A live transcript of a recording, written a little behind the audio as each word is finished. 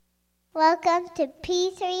Welcome to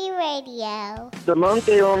P3 Radio. The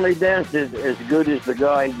monkey only dances as good as the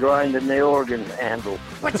guy grinding the organ handle.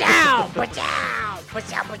 Pachow! Pachow!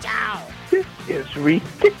 Pachow! Pachow! This is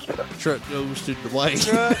ridiculous. Truck goes to the lake.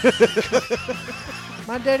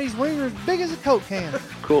 My daddy's wiener is big as a Coke can.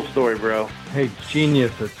 Cool story, bro. Hey,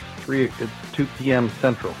 genius, it's 2 p.m.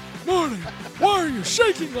 Central. Morning! Why are you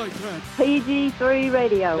shaking like that? PG3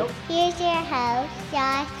 Radio. Here's your host,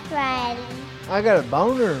 Josh Riley, I got a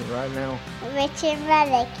boner right now. Richard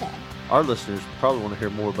Mullican. Our listeners probably want to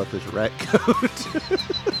hear more about this rat coat. It's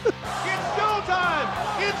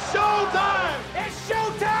showtime! It's showtime! It's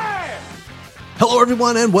showtime! Hello,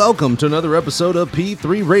 everyone, and welcome to another episode of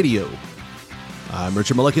P3 Radio. I'm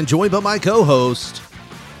Richard Mullican, joined by my co-host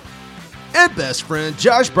and best friend,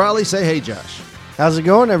 Josh Briley. Say hey, Josh. How's it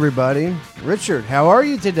going, everybody? Richard, how are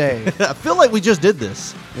you today? I feel like we just did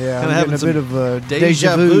this. Yeah, Kinda I'm having getting a bit of a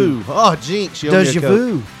Deja vu. Oh, jinx. You owe me a Deja coat.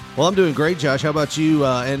 vu. Well, I'm doing great, Josh. How about you?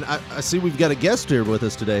 And I see we've got a guest here with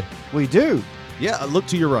us today. We do. Yeah, look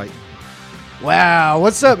to your right. Wow,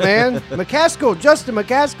 what's up, man? McCaskill, Justin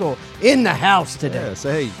McCaskill, in the house today. Yeah,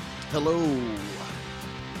 say hey. Hello.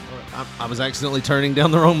 I was accidentally turning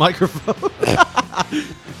down the wrong microphone.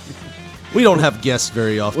 We don't have guests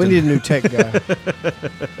very often. We need a new tech guy.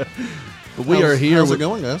 But we are here. How's it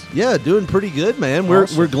going, guys? Yeah, doing pretty good, man.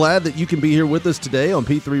 Awesome. We're glad that you can be here with us today on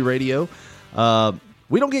P3 Radio.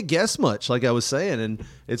 We don't get guests much, like I was saying, and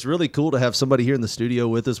it's really cool to have somebody here in the studio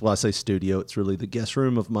with us. Well, I say studio, it's really the guest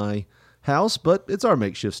room of my house, but it's our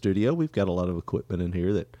makeshift studio. We've got a lot of equipment in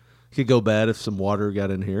here that could go bad if some water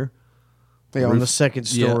got in here. Yeah, on the second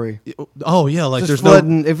story. Yeah. Oh, yeah, like Just there's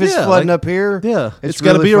flooding. no... If it's yeah, flooding like- up here, Yeah, it's it's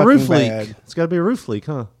got to really be a roof fucking leak. bad. It's got to be a roof leak,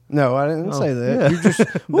 huh? No, I didn't say that. yeah. You're just,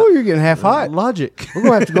 you're getting half hot. Logic. We're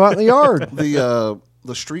going to have to go out in the yard.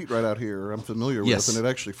 The street right out here, I'm familiar Yes. with, and it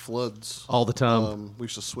actually floods All the time. We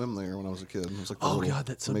used to swim there when I was a kid. It was like the Oh, little God,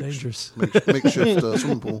 that's so dangerous. makeshift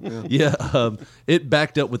swimming pool. Yeah. Yeah, it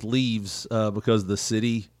backed up with leaves because the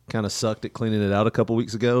city kind of sucked at cleaning it out a couple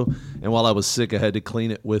weeks ago. And while I was sick, I had to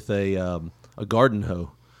clean it with a garden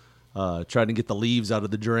hoe, trying to get the leaves out of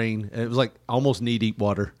the drain. And it was like almost knee-deep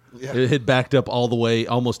water. Yeah. It had backed up all the way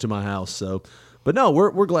almost to my house. So, but no,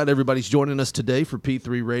 we're glad everybody's joining us today for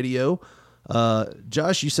P3 Radio.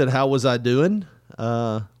 Josh, you said, how was I doing?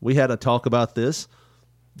 We had a talk about this.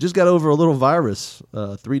 Just got over a little virus,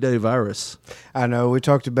 3-day virus. I know. We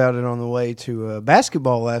talked about it on the way to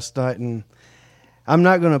basketball last night, and I'm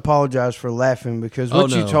not going to apologize for laughing because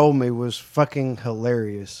what you told me was fucking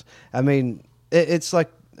hilarious. I mean, it's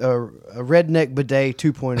like a redneck bidet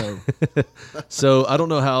 2.0. So I don't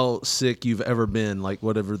know how sick you've ever been, like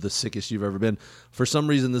whatever the sickest you've ever been. For some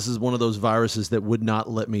reason, this is one of those viruses that would not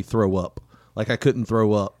let me throw up. Like I couldn't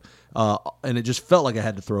throw up. And it just felt like I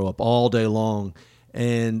had to throw up all day long.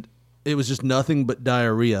 And it was just nothing but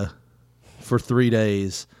diarrhea for 3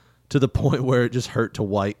 days to the point where it just hurt to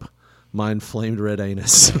wipe my inflamed red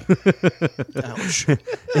anus. Ouch.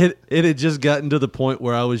 It had just gotten to the point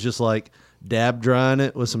where I was just like dab drying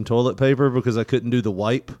it with some toilet paper because I couldn't do the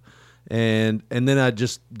wipe. And then I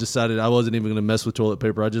just decided I wasn't even going to mess with toilet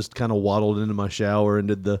paper. I just kind of waddled into my shower and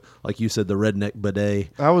did the, like you said, the redneck bidet.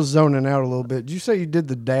 I was zoning out a little bit. Did you say you did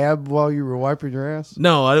the dab while you were wiping your ass?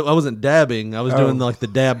 No, I wasn't dabbing. I was doing like the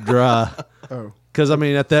dab dry. Oh. Because, I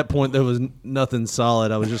mean, at that point, there was nothing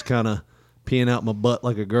solid. I was just kind of peeing out my butt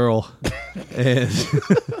like a girl. And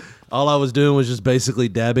all I was doing was just basically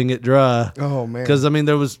dabbing it dry. Oh, man. Because, I mean,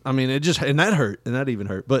 it just, and that hurt. And that even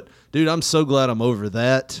hurt. But, dude, I'm so glad I'm over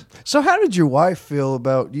that. So how did your wife feel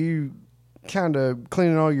about you kind of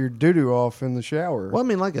cleaning all your doo-doo off in the shower? Well, I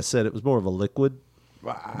mean, like I said, it was more of a liquid.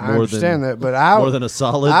 I understand that, but more than a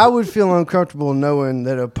solid. I would feel uncomfortable knowing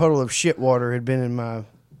that a puddle of shit water had been in my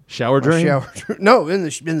shower drain? No, in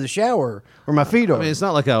the shower where my feet are. I mean, it's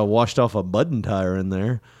not like I washed off a button tire in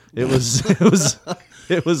there. It was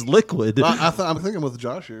it was liquid. I'm thinking with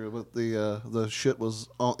Josh here, with the shit was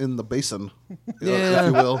all in the basin, Yeah. if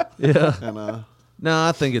you will. Yeah. And No,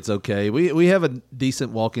 I think it's okay. We have a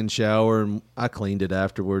decent walk-in shower, and I cleaned it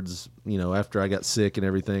afterwards. You know, after I got sick and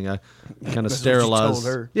everything, I kind of sterilized. told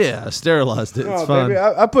her. Yeah, I sterilized it. It's oh, fine. baby,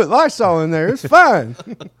 I put Lysol in there. It's fine.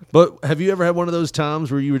 But have you ever had one of those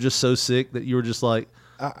times where you were just so sick that you were just like,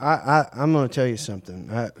 I'm going to tell you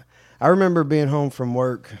something. I remember being home from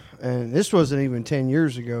work, and this wasn't even 10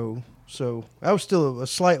 years ago, so I was still a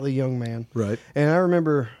slightly young man. Right. And I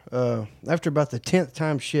remember after about the 10th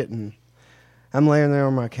time shitting, I'm laying there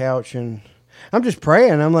on my couch, and I'm just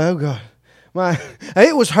praying. I'm like, oh, God.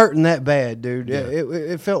 It was hurting that bad, dude. Yeah.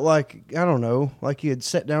 It felt like, I don't know, like you had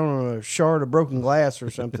sat down on a shard of broken glass or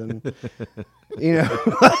something. You know,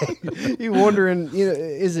 like, you wondering, you know,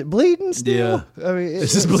 is it bleeding still? Yeah. I mean,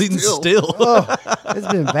 This is bleeding still. Oh, it's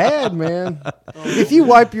been bad, man. If you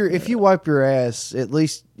wipe your ass at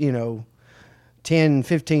least, you know, 10,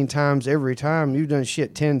 15 times every time, you've done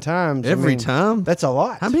shit 10 times. Every time? That's a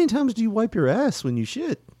lot. How many times do you wipe your ass when you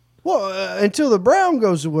shit? Well, until the brown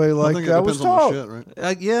goes away, like think it I was depends on taught. the shit,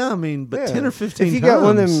 right? Yeah, I mean, but Yeah. 10 or 15 If you times. got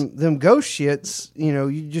one of them ghost shits, you know,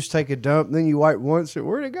 you just take a dump, then you wipe once.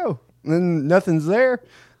 Where'd it go? And then nothing's there.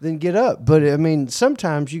 Then get up. But I mean,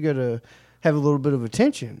 sometimes you got to have a little bit of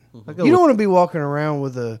attention. You don't want to be walking around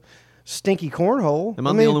with a stinky cornhole. Am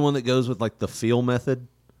I the only one that goes with like the feel method?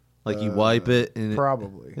 Like you wipe it and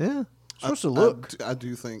Probably. yeah. Supposed to look. I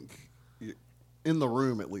do think, in the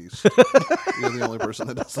room at least, you're the only person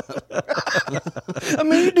that does that. I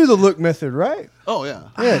mean, you do the look method, right? Oh yeah,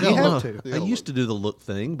 Yeah, you no, have no. to. You I gotta used to do the look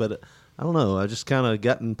thing, but I don't know. I just kind of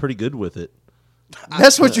gotten pretty good with it.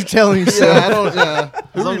 That's what you're telling look. yourself. Yeah, I don't. Yeah,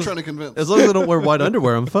 who are you trying to convince? As long as I don't wear white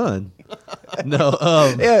underwear, I'm fine. No,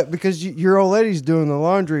 Yeah, because your old lady's doing the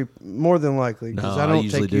laundry more than likely. no, Because I don't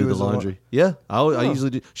usually take do you the as a laundry. Yeah, I usually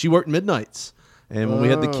do. She worked midnights, and when we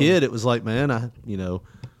had the kid, it was like, man,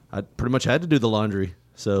 I pretty much had to do the laundry.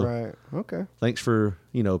 So Right. Okay. thanks for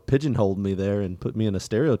pigeonholing me there and put me in a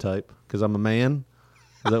stereotype because I'm a man.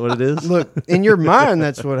 Is that what it is? Look, in your mind,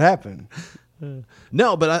 that's what happened.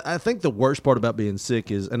 No, but I think the worst part about being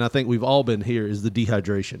sick is, and I think we've all been here, is the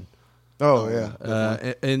dehydration. Oh,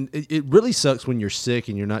 yeah. And it really sucks when you're sick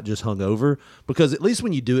and you're not just hungover, because at least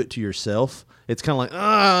when you do it to yourself, it's kind of like,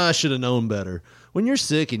 I should have known better. When you're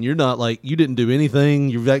sick and you're not like, you didn't do anything,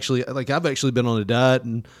 you've actually, like, I've actually been on a diet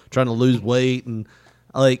and trying to lose weight, and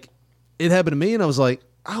like, it happened to me, and I was like,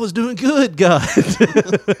 I was doing good, God.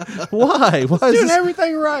 Why? Why is Doing this?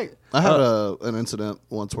 everything right. I had an incident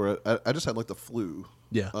once where I just had like the flu.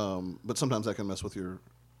 Yeah. But sometimes that can mess with your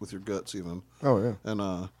guts even. Oh, yeah.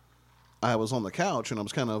 And I was on the couch and I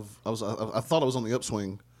thought I was on the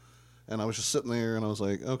upswing, and I was just sitting there and I was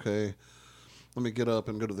like, okay, let me get up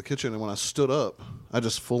and go to the kitchen. And when I stood up, I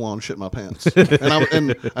just full on shit my pants.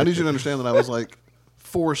 and I need you to understand that I was like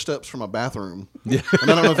 4 steps from a bathroom. Yeah.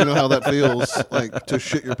 And I don't know if you know how that feels, like to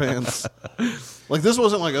shit your pants. Like this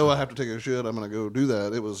wasn't like, oh, I have to take a shit, I'm gonna go do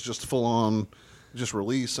that. It was just full on, just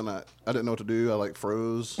release, and I didn't know what to do. I like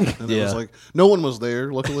froze, and it was like no one was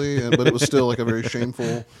there, luckily, but it was still like a very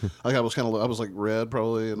shameful. Like I was like red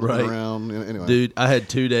probably and looking around. Anyway, Dude, I had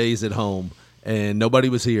 2 days at home and nobody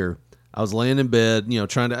was here. I was laying in bed,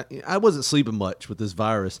 I wasn't sleeping much with this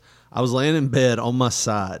virus. I was laying in bed on my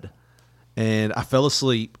side, and I fell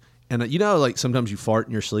asleep. And like sometimes you fart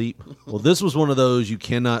in your sleep? Well, this was one of those you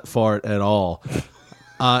cannot fart at all.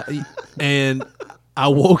 And I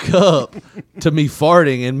woke up to me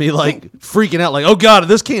farting and me like freaking out, like, oh God,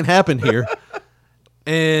 this can't happen here.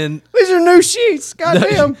 And These are new sheets.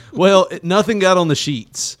 Goddamn. well, nothing got on the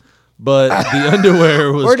sheets, but the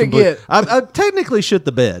underwear was. Where'd it get? I technically shit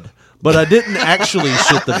the bed, but I didn't actually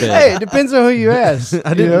shit the Hey, bed. it depends on who you ask.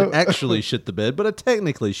 I didn't actually shit the bed, but I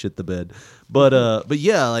technically shit the bed. But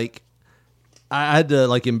yeah, like I had to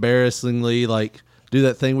like embarrassingly like do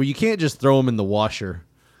that thing where you can't just throw them in the washer,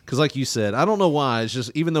 because like you said, I don't know why. It's just,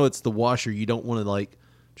 even though it's the washer, you don't want to like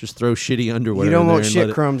just throw shitty underwear. You don't in there want and shit let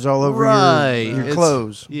it- crumbs all over right. your It's-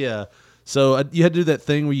 clothes. Yeah. So you had to do that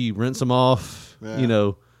thing where you rinse them off,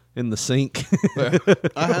 Yeah. in the sink.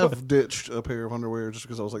 I have ditched a pair of underwear just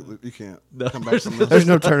because I was like, you can't come back from this. There's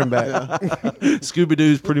no turning back. Scooby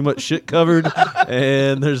Doo's pretty much shit covered,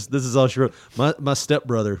 and this is all she wrote. My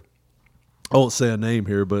stepbrother, I won't say a name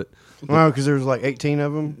here, but Wow, because there's like 18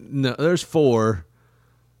 of them. no, there's 4.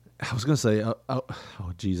 I was gonna say, oh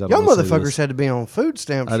geez, I Y'all don't wanna say motherfuckers this. had to be on food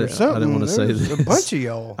stamps I or didn't- I something. didn't wanna say There's this. A bunch of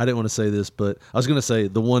y'all. I didn't want to say this, but I was gonna say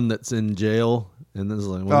the one that's in jail, and this is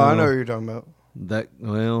like, Oh, I know what you're talking about. that.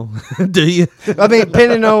 Well, do you? I mean,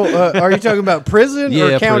 depending on, are you talking about prison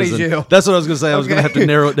or county prison. jail? That's what I was gonna say. I was gonna have to Okay.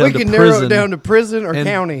 narrow it down We to can prison. narrow it down to prison or and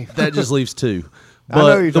county. That just leaves 2. I know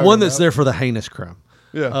But you're the one talking that's about. there for the heinous crime.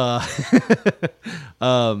 Yeah.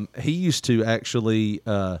 He used to actually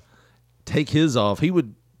take his off. He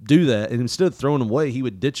would do that, and instead of throwing them away, he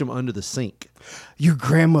would ditch them under the sink. Your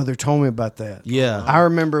grandmother told me about that. Yeah. I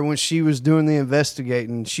remember when she was doing the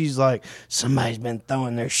investigating, she's like, somebody's been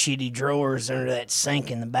throwing their shitty drawers under that sink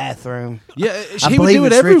in the bathroom. Yeah, I he would believe do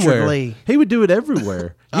it it's Richard everywhere. Lee. He would do it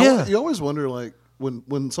everywhere. Yeah. You always wonder, like,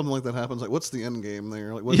 when something like that happens, like, what's the end game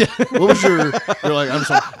there? Like, what was you're like, I'm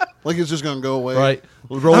sorry, like, it's just gonna go away, Right.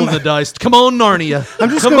 Rolling the dice. Come on, Narnia.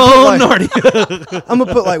 I'm just Come gonna put, on, like- Narnia. I'm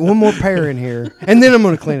gonna put like one more pair in here, and then I'm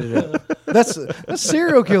gonna clean it up. That's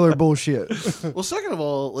serial killer bullshit. Well, second of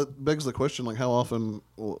all, it begs the question, like, how often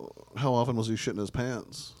was he shitting his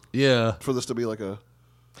pants? Yeah. for this to be like a.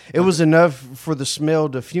 It was enough for the smell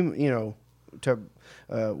to to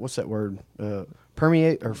what's that word?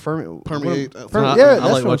 Permeate or ferment? Permeate. Yeah, I that's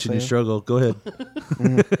like what I'm watching you saying. struggle. Go ahead.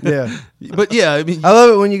 Yeah, But yeah, I mean, I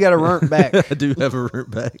love it when you got a runt back. I do have a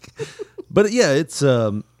root back. But yeah, it's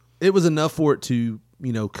it was enough for it to,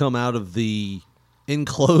 come out of the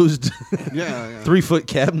enclosed Yeah. 3-foot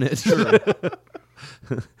cabinet.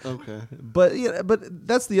 Okay. But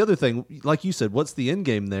that's the other thing. Like you said, what's the end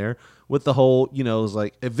game there with the whole, it's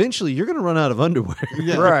like eventually you're going to run out of underwear.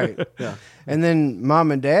 Yeah. Right. Yeah. And then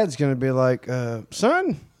mom and dad's going to be like,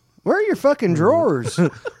 son, where are your fucking drawers?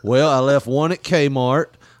 Well, I left one at Kmart.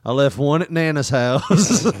 I left one at Nana's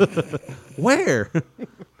house. Where?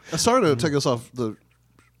 Sorry to take us off the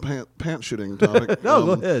pant shooting topic. No,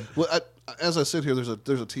 go ahead. Well, as I sit here, there's a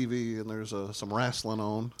TV and there's some wrestling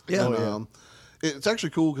on. Yeah. And, it's actually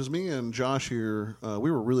cool because me and Josh here, we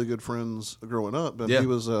were really good friends growing up. And Yeah. he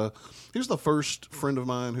was the first friend of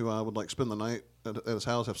mine who I would like spend the night at his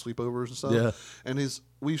house, have sleepovers and stuff. Yeah. And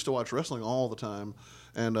we used to watch wrestling all the time.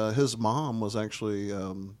 And his mom was actually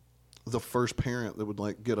the first parent that would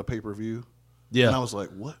like get a pay-per-view. Yeah. And I was like,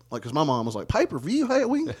 what? Like, because my mom was like, pay-per-view? Hey,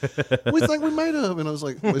 we think we made up. And I was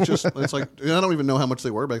like, it's like, I don't even know how much they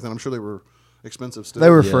were back then. I'm sure they were expensive still. They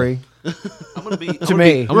were free. I'm going to be To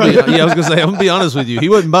me. I was going to say, I'm going to be honest with you. He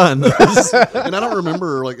wasn't buying this. And I don't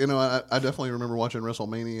remember, like, I definitely remember watching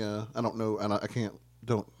WrestleMania. I don't know, and I can't,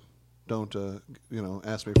 don't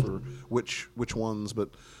ask me for which ones,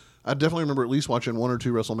 but I definitely remember at least watching 1 or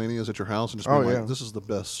 2 WrestleManias at your house and just being like, this is the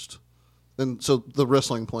best. And so the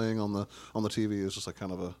wrestling playing on the TV is just like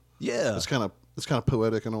kind of a It's kind of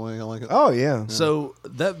poetic in a way. I like it. Oh yeah. So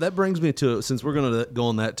that brings me to, since we're going to go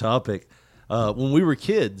on that topic, when we were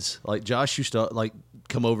kids, like Josh used to like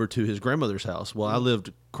come over to his grandmother's house. Well, I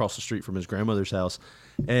lived across the street from his grandmother's house,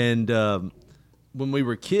 and when we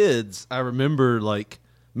were kids, I remember like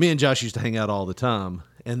me and Josh used to hang out all the time.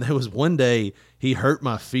 And there was one day he hurt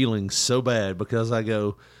my feelings so bad because I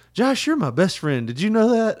go, Josh, you're my best friend. Did you know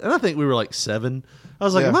that? And I think we were like 7. I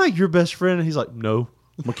was like, am I your best friend? And he's like, no,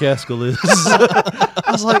 McCaskill is.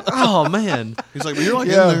 I was like, oh, man. He's like, but you're like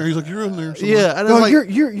in there. He's like, you're in there. Somewhere. Yeah. And No, I was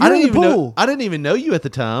like, you're I didn't in the even know. pool. I didn't even know you at the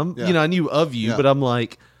time. Yeah. I knew of you, Yeah. but I'm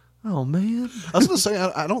like, oh, man. I was going to say,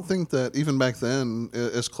 I don't think that even back then,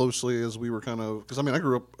 as closely as we were kind of, because I mean, I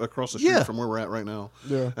grew up across the street from where we're at right now.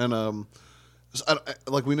 Yeah. And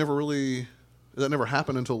like we never really, that never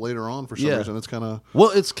happened until later on for some reason. It's kind of.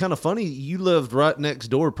 Well, it's kind of funny. You lived right next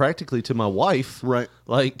door practically to my wife. Right.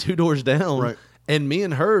 Like 2 doors down. Right. And me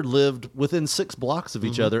and her lived within 6 blocks of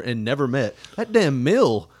each other and never met. That damn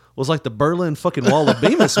mill was like the Berlin fucking Wall of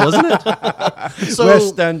Bemis, wasn't it? So,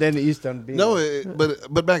 West End and East End. no,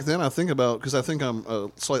 but back then I think about, because I think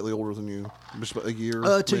I'm slightly older than you, just about a year.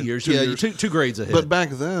 2 maybe years. 2 Yeah, years. two grades ahead. But back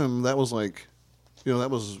then, that was like, that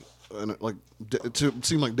was like it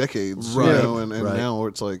seemed like decades, Right. And Right. now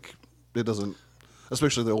it's like it doesn't.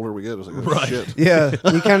 Especially the older we get, it's like, oh, Right. shit. Yeah,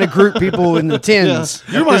 you kind of group people in the tens.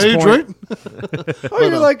 You're at my this age, point. right? Oh,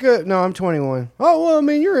 you're like no, I'm 21. Oh well, I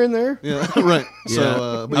mean, you're in there. Yeah, right. Yeah.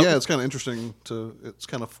 So, but yeah, it's kind of interesting it's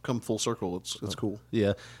kind of come full circle. It's cool.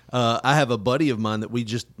 Yeah. I have a buddy of mine that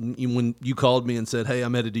when you called me and said, hey,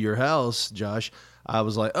 I'm headed to your house, Josh, I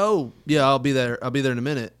was like, oh, yeah, I'll be there. I'll be there in a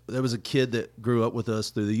minute. There was a kid that grew up with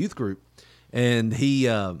us through the youth group. And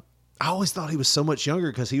I always thought he was so much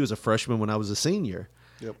younger because he was a freshman when I was a senior.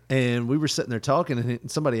 Yep. And we were sitting there talking,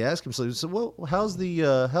 and somebody asked him, so he said, well, how's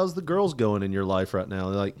the girls going in your life right now?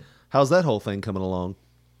 Like, how's that whole thing coming along?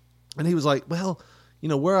 And he was like, well,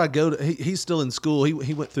 where I go to, he's still in school.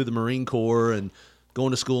 He went through the Marine Corps and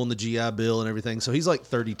going to school on the GI Bill and everything. So he's like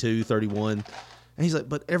 32, 31. And he's like,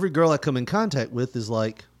 but every girl I come in contact with is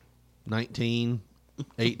like 19,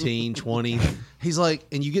 18, 20. He's like,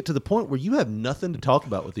 and you get to the point where you have nothing to talk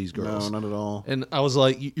about with these girls. No, not at all. And I was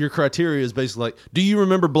like, your criteria is basically like, do you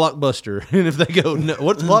remember Blockbuster? And if they go, no,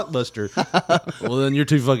 what's Blockbuster? Well, then you're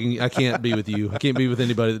too fucking, I can't be with you. I can't be with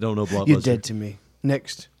anybody that don't know Blockbuster. You're dead to me.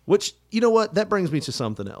 Next. Which, you know what? That brings me to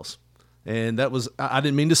something else. And that was, I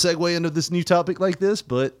didn't mean to segue into this new topic like this,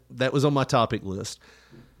 but that was on my topic list.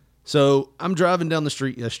 So I'm driving down the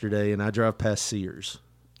street yesterday, and I drive past Sears.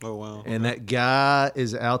 Oh, wow. And that guy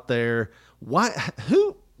is out there.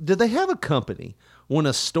 Who did they have a company when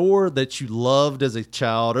a store that you loved as a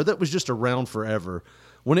child or that was just around forever,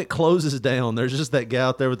 when it closes down, there's just that guy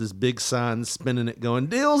out there with this big sign spinning it going,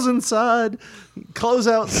 deals inside,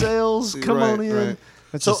 closeout sales, come Right, on in. right.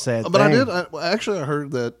 That's a sad But thing. I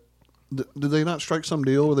heard that did they not strike some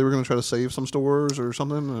deal where they were going to try to save some stores or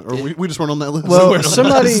something? Or we just weren't on that list? Well,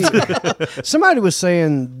 somebody was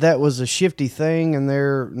saying that was a shifty thing and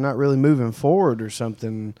they're not really moving forward or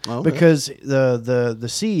something. Okay. Because the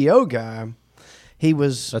CEO guy, he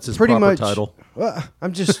was That's his pretty proper much title. Well,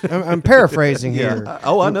 I'm paraphrasing here.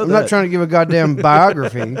 Oh, I know I'm that. not trying to give a goddamn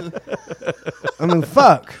biography. I mean,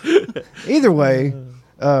 fuck. Either way,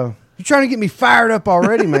 you're trying to get me fired up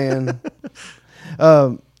already, man.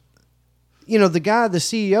 You know, the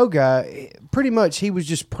CEO guy, pretty much he was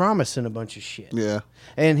just promising a bunch of shit. Yeah.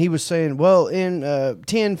 And he was saying, well, in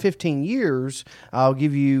 10, 15 years, I'll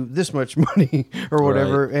give you this much money or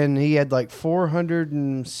whatever. Right. And he had like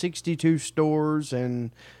 462 stores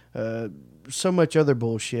and so much other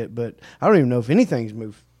bullshit. But I don't even know if anything's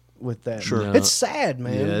moved with that. Sure. No. It's sad,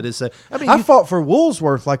 man. Yeah, it is sad. I mean, I fought for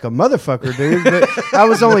Woolsworth like a motherfucker, dude, but I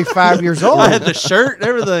was only 5 years old. I had the shirt and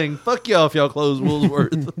everything. Fuck y'all if y'all close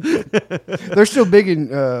Woolsworth. They're still big in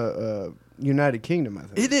United Kingdom, I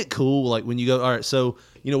think. Isn't it cool? Like when you go, all right, so,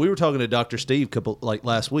 we were talking to Dr. Steve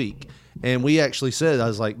last week, and we actually said, I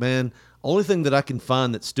was like, man, only thing that I can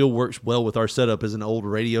find that still works well with our setup is an old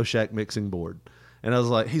Radio Shack mixing board. And I was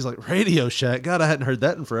like, he's like, Radio Shack? God, I hadn't heard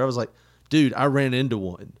that in forever. I was like, dude, I ran into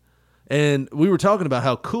one. And we were talking about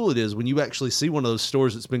how cool it is when you actually see one of those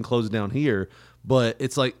stores that's been closed down here, but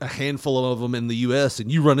it's like a handful of them in the U.S.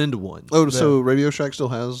 and you run into one. Oh, so Radio Shack still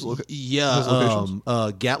has locations?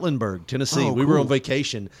 Gatlinburg, Tennessee. Oh, we were cool. on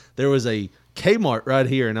vacation. There was a Kmart right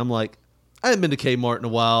here, and I'm like, I haven't been to Kmart in a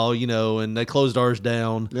while, and they closed ours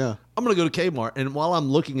down. Yeah. I'm going to go to Kmart. And while I'm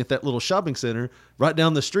looking at that little shopping center, right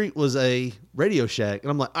down the street was a Radio Shack. And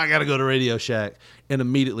I'm like, I got to go to Radio Shack. And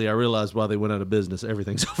immediately I realized why they went out of business.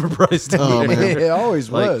 Everything's overpriced. Oh, man. It always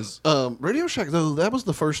was. Radio Shack, though, that was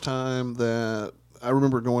the first time that I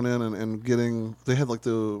remember going in and getting. They had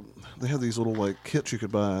these little like kits you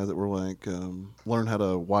could buy that were like learn how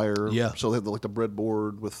to wire. Yeah. So they had the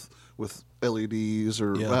breadboard with LEDs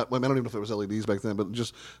or Yeah. I don't even know if it was LEDs back then, but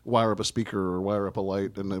just wire up a speaker or wire up a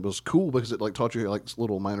light, and it was cool because it like taught you like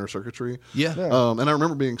little minor circuitry. Yeah. And I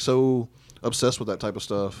remember being so obsessed with that type of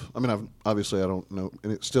stuff. I mean, I don't know,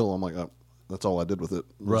 and I'm like. That's all I did with it.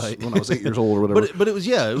 Right. When I was 8 years old or whatever. But it was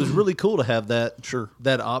really cool to have that Sure.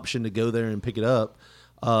 that option to go there and pick it up.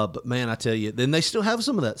 But man, I tell you, then they still have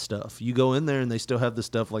some of that stuff. You go in there and they still have the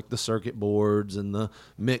stuff like the circuit boards and the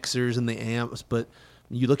mixers and the amps. But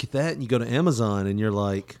you look at that and you go to Amazon and you're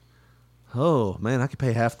like, oh man, I could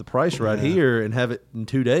pay half the price right here and have it in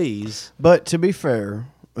 2 days. But to be fair,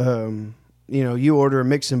 you order a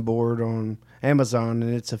mixing board on Amazon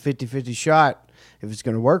and it's a 50-50 shot if it's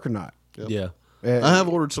going to work or not. Yep. Yeah. I have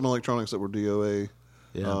ordered some electronics that were DOA.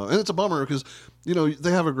 Yeah. And it's a bummer because,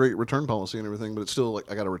 they have a great return policy and everything, but it's still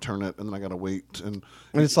like I got to return it and then I got to wait. And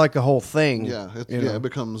it's like a whole thing. Yeah. It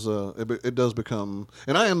becomes, it does become,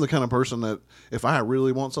 and I am the kind of person that if I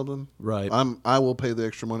really want something, Right. I will pay the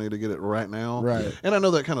extra money to get it right now. Right. And I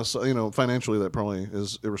know that kind of, financially that probably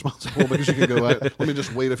is irresponsible because you can go, let me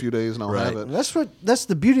just wait a few days and I'll have it. That's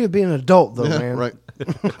the beauty of being an adult though, Yeah, man. right.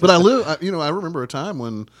 But I remember a time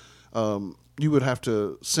when you would have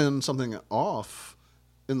to send something off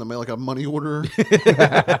in the mail, like a money order.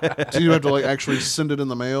 So you have to like actually send it in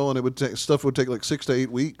the mail, and it would take would take like 6 to 8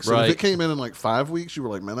 weeks. And Right. if it came in like 5 weeks, you were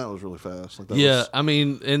like, man, that was really fast. Like, that Yeah, was, I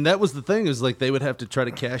mean, and that was the thing is like they would have to try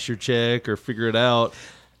to cash your check or figure it out.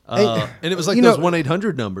 And it was like those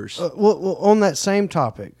 1-800 numbers. Well, on that same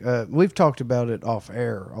topic, we've talked about it off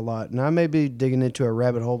air a lot, and I may be digging into a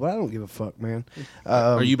rabbit hole, but I don't give a fuck, man.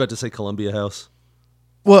 Are you about to say Columbia House?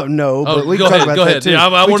 Well, no, but we go talk ahead, about go that ahead. too. Yeah,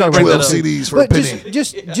 I We wanted talk to bring about 12 that up. CDs for a But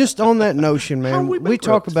penny. just on that notion, man, we we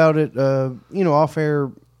talk bankrupt? about it, off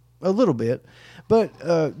air a little bit,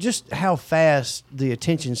 but just how fast the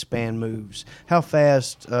attention span moves, how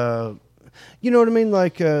fast, you know what I mean?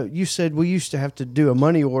 Like you said, we used to have to do a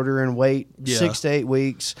money order and wait 6 to 8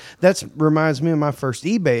 weeks. That reminds me of my first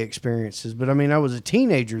eBay experiences. But I mean, I was a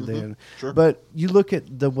teenager then. Sure. But you look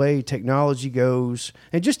at the way technology goes,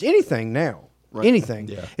 and just anything now. Right. Anything.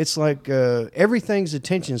 Yeah. It's like everything's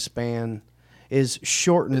attention span is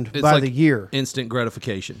shortened It's by like the year. Instant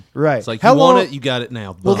gratification. Right. It's like How you want long- it, you got it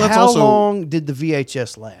now. Well, Boom. that's How also- long did the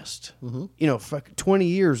VHS last? Fuck 20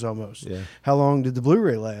 years almost. Yeah. How long did the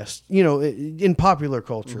Blu-ray last? In popular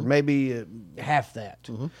culture, maybe half that.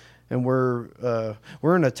 And we're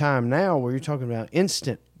in a time now where you're talking about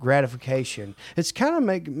instant gratification. It's kind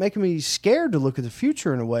of making me scared to look at the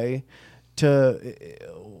future in a way.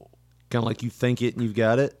 Kind of like you think it and you've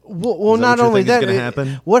got it. Well, Is that not what you're only thinking is that. gonna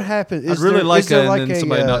happen? What happened? I'd really like it, and then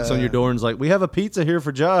somebody knocks on your door and is like, "We have a pizza here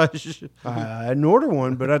for Josh." I didn't order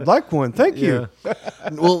one, but I'd like one. Thank you.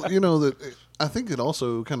 Well, that I think it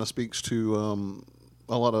also kind of speaks to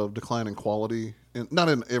a lot of decline in quality, and not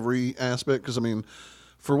in every aspect. Because I mean,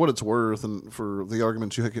 for what it's worth, and for the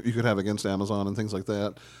arguments you could have against Amazon and things like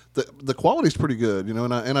that, the quality's pretty good, you know.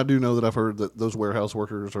 And I do know that I've heard that those warehouse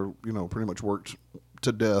workers are, you know, pretty much worked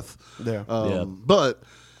to death. Yeah. But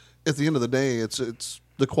at the end of the day, it's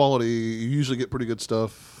the quality. You usually get pretty good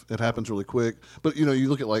stuff. It happens really quick. But you know, you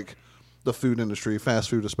look at like the food industry,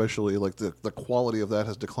 fast food especially, like the quality of that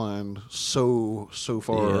has declined so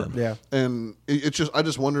far. Yeah. And it's just, I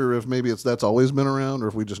just wonder if maybe that's always been around, or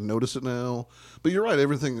if we just notice it now. But you're right,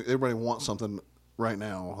 everybody wants something right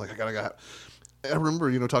now. Like I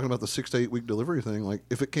remember, you know, talking about the 6 to 8 week delivery thing. Like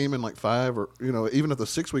if it came in like 5, or you know, even at the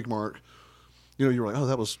 6 week mark, you know, you were like, oh,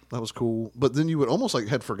 that was cool. But then you would almost like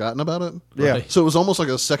had forgotten about it. Yeah. Right? So it was almost like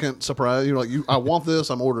a second surprise. You're like, I want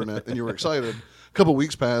this, I'm ordering it, and you were excited. A couple of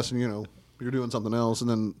weeks pass, and you know, you're doing something else, and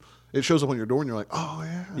then it shows up on your door, and you're like, oh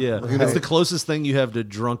yeah. Yeah. You know? It's the closest thing you have to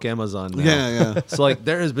drunk Amazon now. Yeah. So like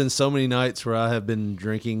there has been so many nights where I have been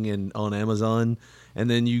drinking on Amazon, and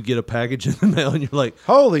then you get a package in the mail, and you're like,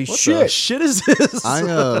 holy what shit! the shit is this?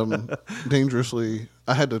 I dangerously,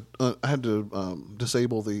 I had to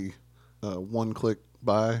disable the one-click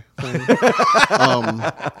buy thing.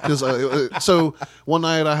 So one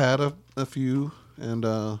night I had a few, and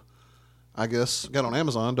I guess got on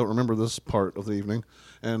Amazon. Don't remember this part of the evening,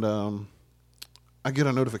 and I get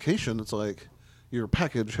a notification. It's like, your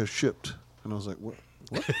package has shipped, and I was like, what?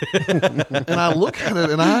 And I look at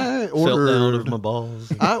it, and I ordered. Fell down of my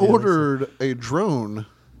balls. I ordered a drone,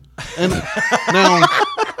 and now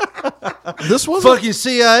this wasn't. Fucking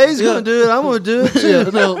CIA's gonna do it. I'm gonna do it too. Yeah,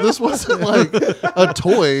 no, this wasn't like a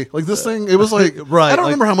toy. Like this thing, it was like, Right, I don't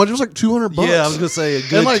like- remember how much. It was like $200. Yeah, I was gonna say a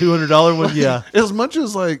good like- $200 one. Yeah. As much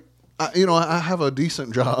as like, I have a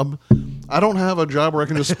decent job. I don't have a job where I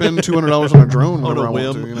can just spend $200 on a drone On whenever a I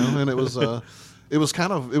want to, whim. you know. And it was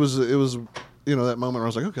you know, that moment where I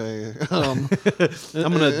was like, okay, I'm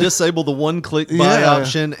gonna disable the one-click buy Yeah.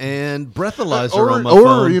 option and breathalyzer on my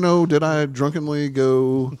phone. or you know, did I drunkenly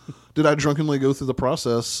go through the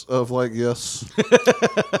process of like, yes,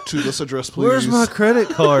 to this address, please? Where's my credit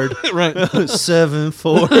card? Right.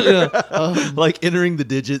 74. Like entering the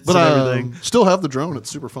digits But and I everything. still have the drone.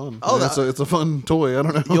 It's super fun. Oh, it's a fun toy. I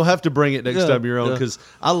don't know. You'll have to bring it next Yeah, time you're on yeah. because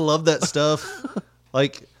I love that stuff.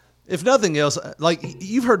 Like, if nothing else, like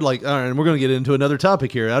you've heard, like, all right, and we're going to get into another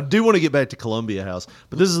topic here. I do want to get back to Columbia House,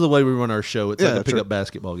 but this is the way we run our show. It's like Yeah, a pickup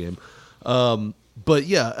basketball game. But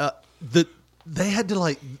yeah, they had to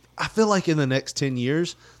like. I feel like in the next 10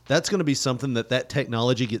 years, that's going to be something that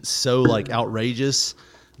technology gets so like outrageous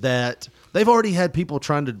that they've already had people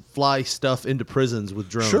trying to fly stuff into prisons with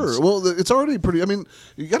drones. Sure. Well, it's already pretty. I mean,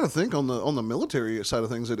 you got to think on the military side of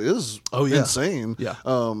things. It is insane. Yeah.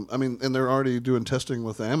 I mean, and they're already doing testing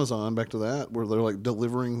with Amazon. Back to that, where they're like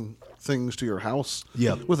delivering things to your house.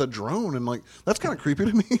 Yeah. With a drone, and like that's kind of creepy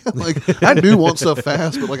to me. Like I do want stuff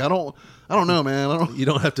fast, but like I don't know, man. You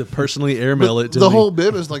don't have to personally airmail it to the me. whole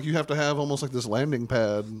bit is like you have to have almost like this landing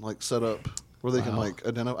pad like set up where they can like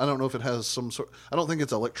identify. I don't know if it has some sort. I don't think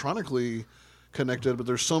it's electronically connected, but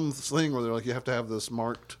there's some thing where they're like you have to have this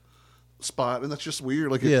marked spot, and that's just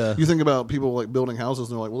weird. Like you think about people like building houses,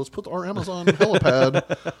 and they're like, well, let's put our Amazon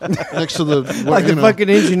helipad next to the Like the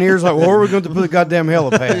fucking engineers, like, well, where are we going to put the goddamn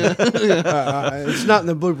helipad? It's not in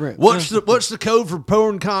the blueprint. What's the code for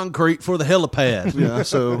pouring concrete for the helipad? Yeah,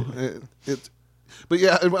 so it. But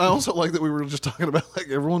yeah, I also like that we were just talking about like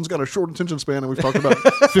everyone's got a short attention span, and we've talked about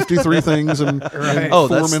 53 things in 4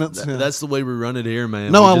 minutes. Yeah. That's the way we run it here,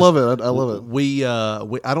 man. No, I love it. I love it. We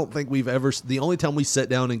I don't think we've ever. The only time we sit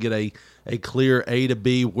down and get a clear A to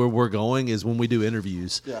B where we're going is when we do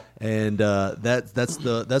interviews. Yeah. And that's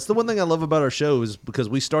the one thing I love about our show is because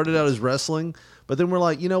we started out as wrestling, but then we're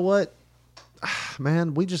like, you know what,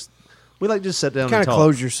 man, we just sit down kind and of talk.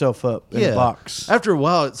 close yourself up in a box. After a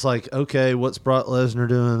while, it's like, okay, what's Brock Lesnar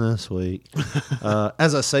doing this week?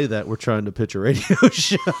 As I say that, we're trying to pitch a radio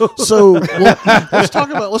show. So let's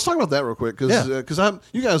talk about that real quick because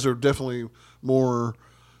you guys are definitely more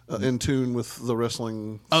in tune with the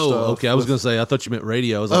wrestling. Oh, stuff okay. I was going to say, I thought you meant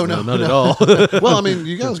radio. I was like, Oh, no, not no. at all. Well, I mean,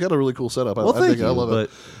 you guys got a really cool setup. Well, thank you, I love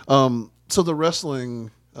it. So the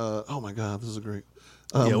wrestling. Oh my God, this is a great.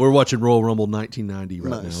 Yeah, we're watching Royal Rumble 1990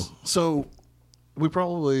 right Nice. now. So we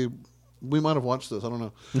might have watched this. I don't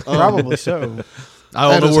know. Probably so.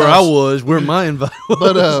 I don't know where I was. Where my invite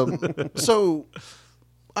was. But so,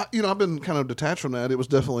 I've been kind of detached from that. It was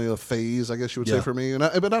definitely a phase, I guess you would say, for me.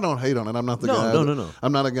 But I don't hate on it. I'm not the guy. No.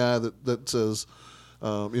 I'm not a guy that says,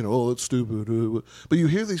 oh, it's stupid. But you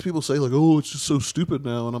hear these people say like, oh, it's just so stupid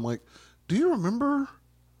now, and I'm like, do you remember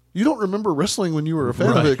you don't remember wrestling when you were a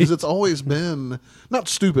fan of it because it's always been not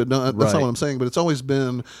stupid. No, that's not what I'm saying, but it's always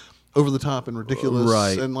been over the top and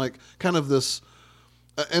ridiculous, and like kind of this.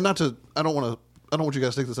 And not to, I don't want you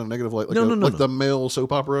guys to take this in a negative light, like the male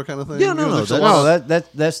soap opera kind of thing. Yeah,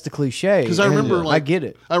 that's the cliche. Because I remember, I get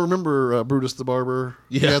it. I remember Brutus the Barber.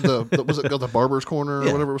 Yeah, he had was it called the Barber's Corner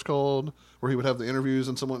or whatever it was called, where he would have the interviews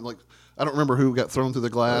and someone like. I don't remember who got thrown through the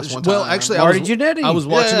glass one time. Well, actually, Marty Jannetty. I was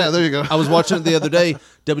watching it. There you go. I was watching it the other day.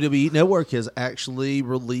 WWE Network has actually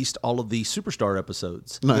released all of the Superstar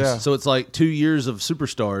episodes. Nice. Yeah. So it's like 2 years of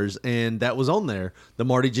Superstars, and that was on there. The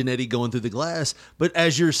Marty Jannetty going through the glass. But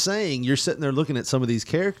as you're saying, you're sitting there looking at some of these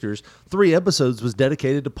characters. 3 episodes was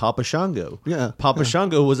dedicated to Papa Shango. Yeah. Papa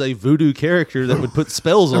Shango was a voodoo character that would put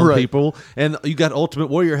spells on people. And you got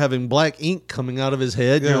Ultimate Warrior having black ink coming out of his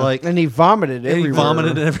head. Yeah. You're like, and he vomited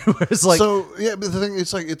everywhere. It's like, so yeah, but the thing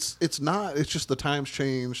it's like it's not. It's just the times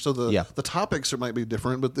change, so the topics might be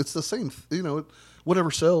different, but it's the same.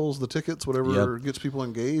 Whatever sells the tickets, whatever gets people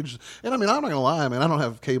engaged. And I mean, I'm not gonna lie, man. I don't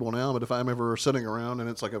have cable now, but if I'm ever sitting around and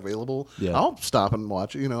it's like available, I'll stop and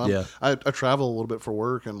watch it. I travel a little bit for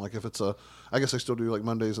work, and like if it's I guess I still do like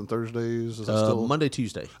Mondays and Thursdays. Is still Monday,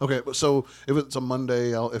 Tuesday. Okay, but so if it's a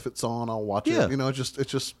Monday, if it's on, I'll watch it.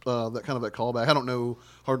 It's just that kind of that callback. I don't know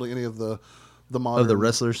hardly any of the modern of the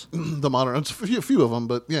wrestlers. The modern, it's a few of them,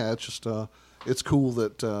 but yeah, it's just it's cool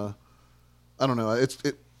that I don't know.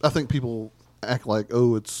 I think people act like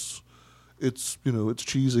it's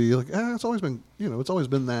cheesy. Like it's always been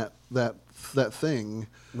that thing,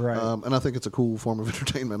 right? And I think it's a cool form of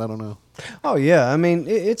entertainment. I don't know. Oh yeah, I mean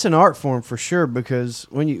it's an art form for sure because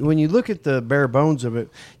when you look at the bare bones of it,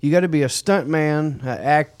 you got to be a stuntman, an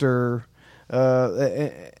actor,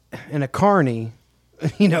 and a carny.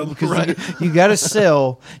 Because you got to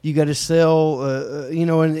sell,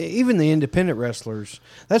 and even the independent wrestlers.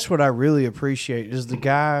 That's what I really appreciate is the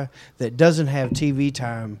guy that doesn't have TV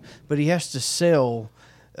time, but he has to sell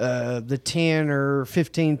the 10 or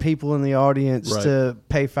 15 people in the audience to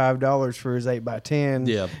pay $5 for his 8x10.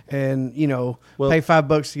 Yeah. And, pay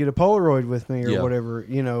 $5 to get a Polaroid with me or whatever,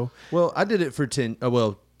 Well, I did it for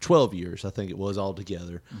 12 years, I think it was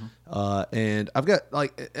altogether. And I've got I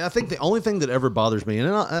think the only thing that ever bothers me, and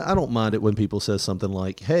I don't mind it when people say something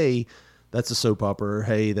like, hey, that's a soap opera, or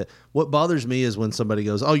hey, what bothers me is when somebody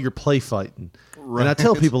goes, oh, you're play fighting. Right. And I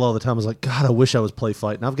tell people all the time, I was like, God, I wish I was play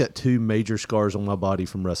fighting. I've got 2 major scars on my body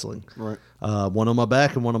from wrestling. Right. One on my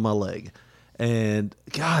back and one on my leg. And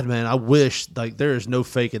God, man, I wish there is no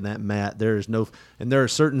faking that mat. And there are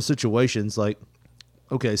certain situations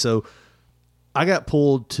okay, so I got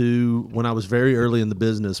pulled to, when I was very early in the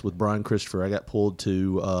business with Brian Christopher, I got pulled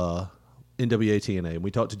to NWA TNA. And we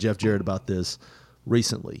talked to Jeff Jarrett about this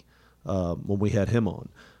recently when we had him on.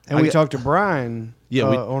 And we talked to Brian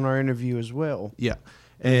on our interview as well. Yeah.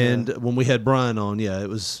 And when we had Brian on,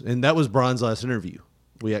 that was Brian's last interview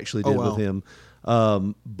we actually did with him.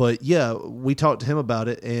 But yeah, we talked to him about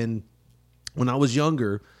it. And when I was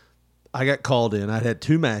younger, I got called in. I'd had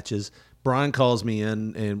 2 matches. Brian calls me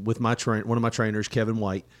in and with one of my trainers, Kevin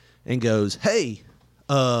White, and goes, hey,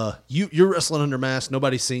 you're wrestling under mask.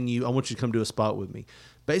 Nobody's seen you. I want you to come do a spot with me.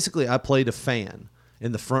 Basically, I played a fan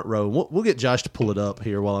in the front row. We'll get Josh to pull it up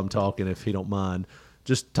here while I'm talking, if he don't mind.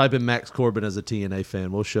 Just type in Max Corbin as a TNA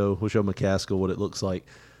fan. We'll show McCaskill what it looks like.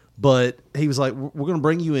 But he was like, we're going to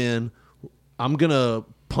bring you in. I'm going to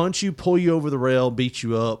punch you, pull you over the rail, beat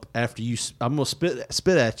you up. After I'm going to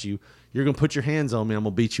spit at you. You're going to put your hands on me. I'm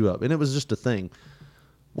going to beat you up. And it was just a thing.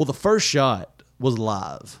 Well, the first shot was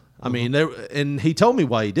live. I mean, and he told me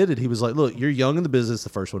why he did it. He was like, look, you're young in the business. The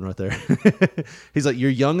first one right there. He's like, you're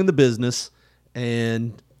young in the business.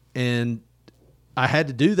 And I had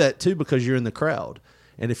to do that too because you're in the crowd.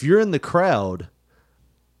 And if you're in the crowd,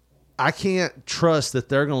 I can't trust that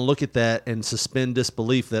they're going to look at that and suspend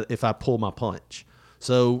disbelief that if I pull my punch.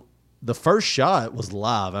 So the first shot was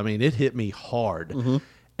live. I mean, it hit me hard. Mm-hmm.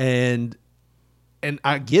 And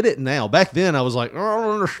I get it now. Back then, I was like, oh, I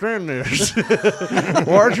don't understand this.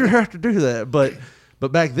 Why'd you have to do that?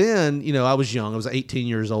 But back then, I was young. I was 18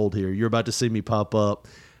 years old here. You're about to see me pop up.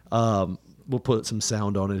 We'll put some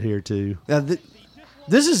sound on it here, too. Now,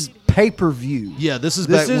 this is pay-per-view. Yeah, this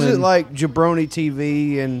isn't like Jabroni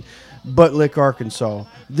TV and Butt Lick, Arkansas.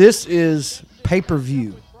 This is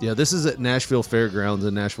pay-per-view. Yeah, this is at Nashville Fairgrounds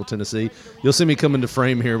in Nashville, Tennessee. You'll see me come into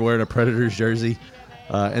frame here wearing a Predators jersey.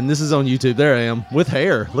 And this is on YouTube. There I am with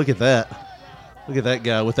hair. Look at that. Look at that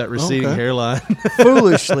guy with that receding hairline.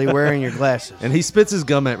 Foolishly wearing your glasses. And he spits his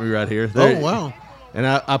gum at me right here. There, wow. And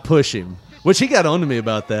I push him, which he got on to me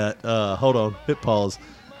about that. Hold on. Hit pause.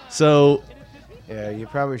 So. Yeah, you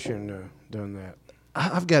probably shouldn't have done that.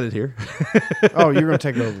 I've got it here. Oh, you're going to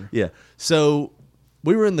take over. Yeah. So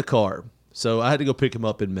we were in the car. So I had to go pick him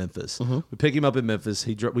up in Memphis. We pick him up in Memphis.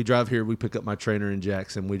 We drive here. We pick up my trainer in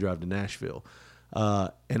Jackson. We drive to Nashville.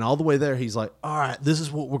 And all the way there, he's like, all right, this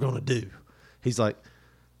is what we're going to do. He's like,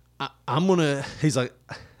 he's like,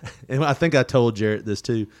 and I think I told Jarrett this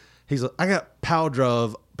too. He's like, I got power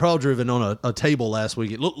driven on a table last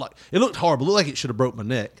week. It looked horrible. It looked like it should have broke my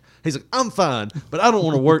neck. He's like, I'm fine, but I don't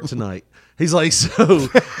want to work tonight. He's like, so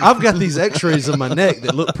I've got these x-rays of my neck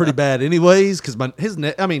that look pretty bad anyways, because his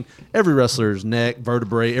neck, I mean, every wrestler's neck,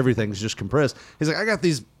 vertebrae, everything's just compressed. He's like, I got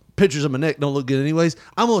these pictures of my neck, don't look good anyways.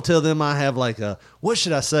 I'm going to tell them I have like what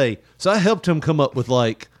should I say? So I helped him come up with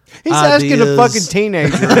like He's ideas. asking a fucking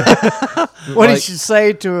teenager what he should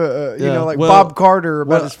say to Bob Carter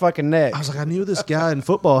about his fucking neck. I was like, I knew this guy in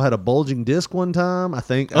football had a bulging disc one time. I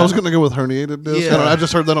think I was going to go with herniated disc. Yeah. I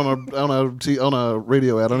just heard that on a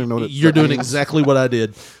radio ad. I don't even know what You're doing exactly what I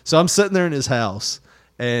did. So I'm sitting there in his house,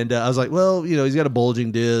 and I was like, well, he's got a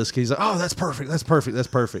bulging disc. He's like, oh, that's perfect. That's perfect. That's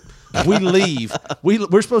perfect. We leave.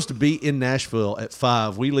 We're supposed to be in Nashville at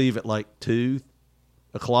 5. We leave at like 2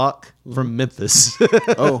 o'clock from Memphis.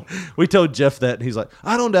 Oh. We told Jeff that, and he's like,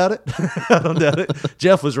 I don't doubt it. I don't doubt it.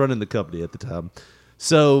 Jeff was running the company at the time.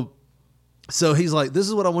 So he's like, this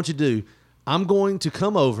is what I want you to do. I'm going to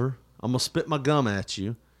come over. I'm going to spit my gum at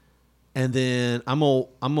you. And then I'm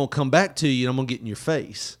gonna come back to you, and I'm going to get in your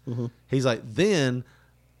face. He's like, then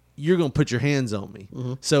you're going to put your hands on me.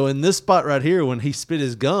 So in this spot right here, when he spit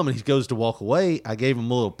his gum and he goes to walk away, I gave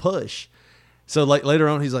him a little push. So like later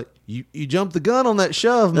on, he's like, you jumped the gun on that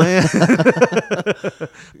shove, man.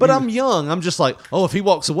 But I'm young. I'm just like, oh, if he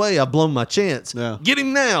walks away, I've blown my chance. Yeah. Get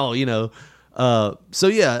him now, So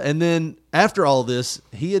yeah, and then after all this,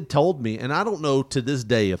 he had told me, and I don't know to this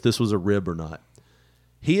day if this was a rib or not.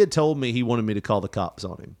 He had told me he wanted me to call the cops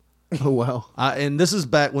on him. Oh, wow. And this is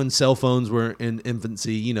back when cell phones were in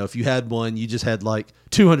infancy. If you had one, you just had like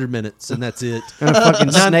 200 minutes, and that's it. And a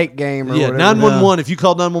fucking snake game or whatever. 911. If you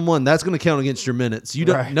called 911, that's going to count against your minutes. You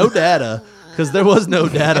don't Right. no data, because there was no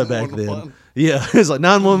data back then. Yeah, it's like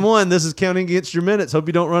 911. This is counting against your minutes. Hope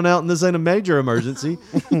you don't run out, and this ain't a major emergency.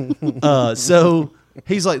 So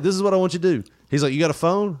he's like, "This is what I want you to do." He's like, "You got a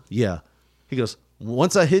phone?" Yeah. He goes,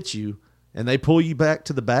 "Once I hit you, and they pull you back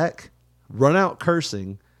to the back, run out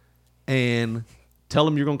cursing." And tell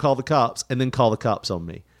them you're going to call the cops, and then call the cops on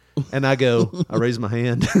me. And I raise my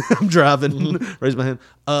hand. I'm driving. Raise my hand.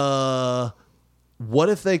 What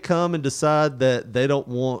if they come and decide that they don't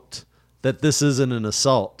want, that this isn't an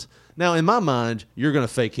assault? Now, in my mind, you're going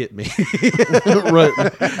to fake hit me.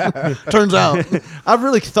 Right. Turns out. I've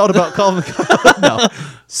really thought about calling the cops. No.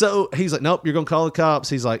 So he's like, nope, you're going to call the cops.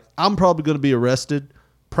 He's like, I'm probably going to be arrested,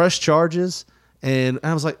 press charges. And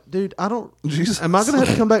I was like, dude, I don't. Jesus. Am I going to have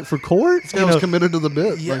to come back for court? This guy was committed to the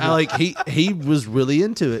bit. Yeah, he was really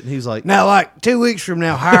into it. And he's like, now, like 2 weeks from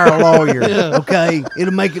now, hire a lawyer. Okay,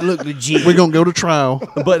 it'll make it look legit. We're gonna go to trial.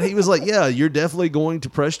 But he was like, yeah, you're definitely going to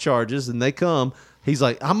press charges. And they come. He's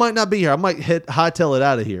like, I might not be here. I might hightail it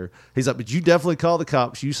out of here. He's like, but you definitely call the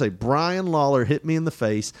cops. You say Brian Lawler hit me in the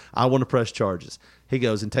face. I want to press charges. He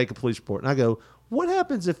goes, and take a police report. And I go, what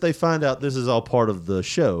happens if they find out this is all part of the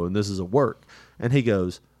show and this is a work? And he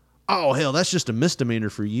goes, oh, hell, that's just a misdemeanor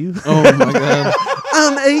for you. Oh, my God.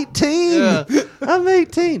 I'm 18. Yeah. I'm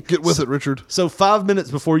 18. Get with it, Richard. So 5 minutes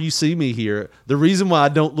before you see me here, the reason why I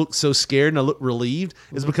don't look so scared and I look relieved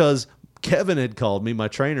is because Kevin had called me, my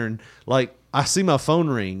trainer, and like I see my phone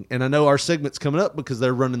ring, and I know our segment's coming up because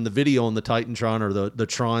they're running the video on the Titantron or the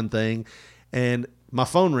Tron thing, and my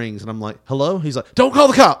phone rings, and I'm like, hello? He's like, don't call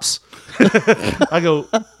the cops. I go,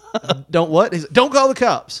 don't what? He's like, don't call the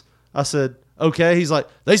cops. I said, okay. He's like,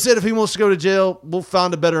 they said if he wants to go to jail, we'll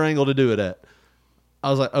find a better angle to do it at. I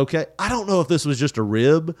was like, okay. I don't know if this was just a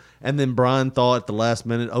rib. And then Brian thought at the last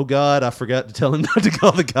minute, oh, God, I forgot to tell him not to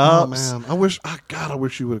call the cops. Oh, man. I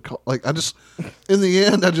wish you would have called. Like, in the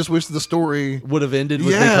end, I just wish the story would have ended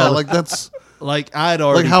with that's. Like, I'd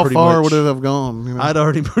already how pretty far much, would it have gone? You know? I'd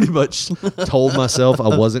already pretty much told myself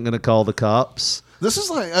I wasn't going to call the cops. This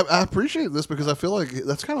is like, I appreciate this because I feel like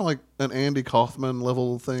that's kind of like an Andy Kaufman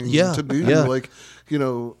level thing to do. Yeah. Like,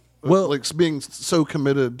 well, like being so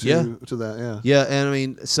committed to that. Yeah. Yeah. And I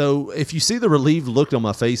mean, so if you see the relieved look on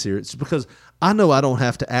my face here, it's because I know I don't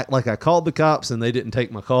have to act like I called the cops and they didn't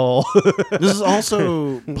take my call. This is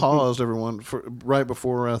also paused, everyone, right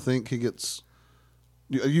before I think he gets.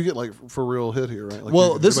 You get like for real hit here, right? Like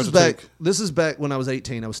well, this is back. This is back when I was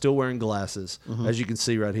 18. I was still wearing glasses, as you can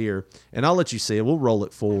see right here. And I'll let you see it. We'll roll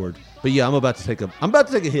it forward. But yeah, I'm about to take a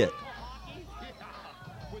hit.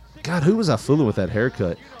 God, who was I fooling with that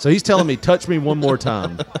haircut? So he's telling me, touch me one more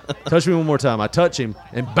time. Touch me one more time. I touch him,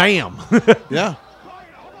 and bam. Yeah.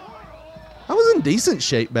 I was in decent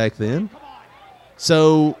shape back then.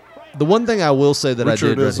 So the one thing I will say that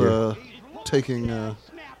Richard I did is right here. taking an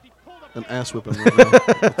ass whipping right now.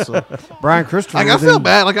 It's, Brian Christopher. I feel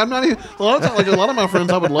bad. Like I'm not even. A lot of times, like a lot of my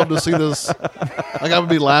friends, I would love to see this. Like I would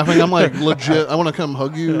be laughing. I'm like legit. I want to come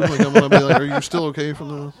hug you. Like I'm gonna be like, are you still okay from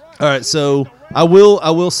this? All right, so I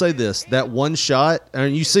will say this: that one shot,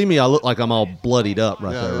 and you see me, I look like I'm all bloodied up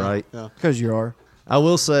right there, right? Yeah. Because you are. I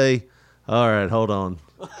will say, all right, hold on.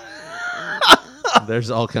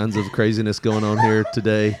 There's all kinds of craziness going on here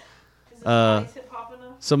today.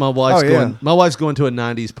 So my wife's going to a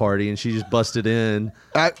 '90s party, and she just busted in.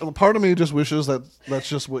 Part of me just wishes that that's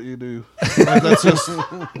just what you do. Like, that's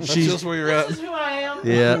just where you're at. This is who I am.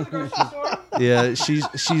 Yeah, yeah. She's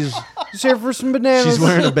Just here for some bananas. she's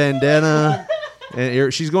wearing a bandana,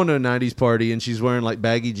 and she's going to a '90s party, and she's wearing like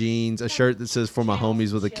baggy jeans, a shirt that says "For my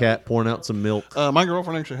homies" with a cat pouring out some milk. My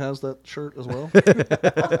girlfriend actually has that shirt as well.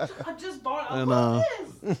 I just bought it. I love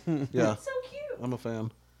this. Yeah, It's so cute. I'm a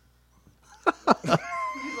fan. You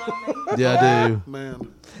love me. Yeah, I do.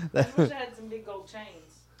 Man, I wish I had some big gold chains.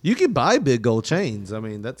 You can buy big gold chains. I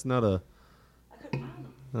mean, that's not a I couldn't find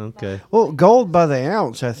them. okay. Well, gold by the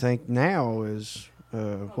ounce, I think now is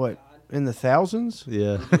what, in the thousands?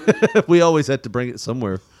 Yeah, we always had to bring it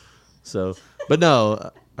somewhere. So, but no,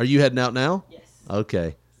 are you heading out now? Yes.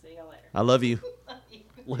 Okay. See you later. I love you.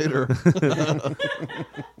 later.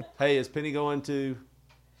 Hey, is Penny going to?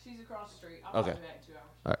 She's across the street. I'll Okay. be back in 2 hours.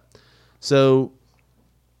 All right. So,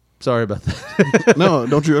 sorry about that. No,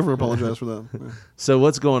 don't you ever apologize for that. Yeah. So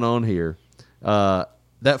what's going on here?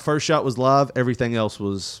 That first shot was live. Everything else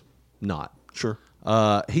was not. Sure.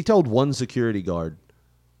 He told one security guard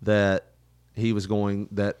that he was going,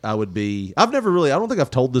 that I would be. I don't think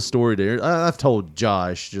I've told this story to. I've told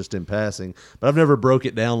Josh just in passing, but I've never broke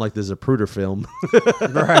it down like there's a Pruder film.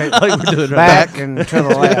 Right. Like we're doing Back and to the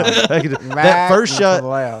left. That first and to shot. the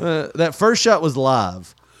left. That first shot was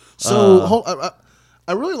live. So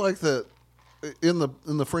I really like that in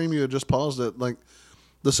the frame you had just paused it. Like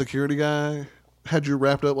the security guy had you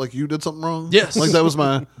wrapped up like you did something wrong. Yes. Like that was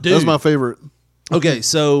my favorite. Okay,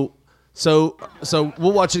 so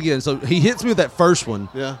we'll watch it again. So he hits me with that first one.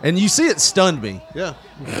 Yeah. And you see it stunned me. Yeah.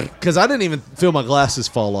 Because I didn't even feel my glasses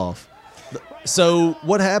fall off. So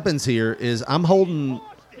what happens here is I'm holding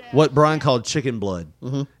what Brian called chicken blood,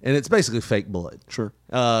 and it's basically fake blood. Sure.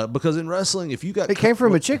 Because in wrestling, if you got It came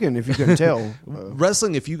from a chicken, if you couldn't tell.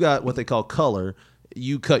 wrestling, if you got what they call color,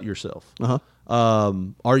 you cut yourself. Uh-huh.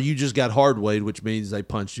 Or you just got hard weighed, which means they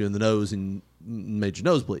punched you in the nose and made your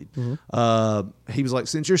nose bleed. He was like,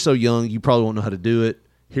 since you're so young, you probably won't know how to do it.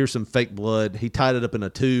 Here's some fake blood. He tied it up in a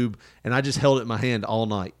tube, and I just held it in my hand all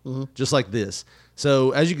night, just like this.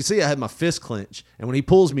 So as you can see, I had my fist clenched, and when he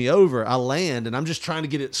pulls me over, I land, and I'm just trying to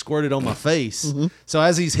get it squirted on my face. So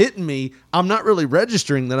as he's hitting me, I'm not really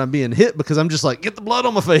registering that I'm being hit because I'm just like, get the blood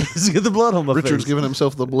on my face, get the blood on my face. Richard's giving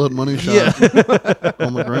himself the blood money shot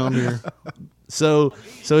on the ground here. So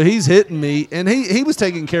he's hitting me, and he was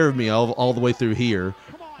taking care of me all the way through here.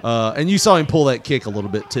 And you saw him pull that kick a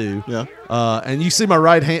little bit too. Yeah. And you see my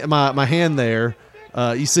right hand, my hand there.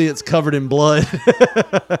 You see it's covered in blood.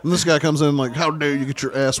 And this guy comes in like, how dare you get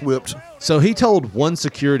your ass whipped? So he told one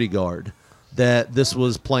security guard that this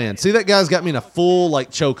was planned. See, that guy's got me in a full like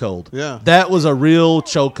chokehold. Yeah. That was a real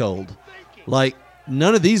chokehold. Like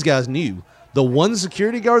none of these guys knew. The one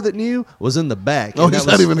security guard that knew was in the back. Oh, he's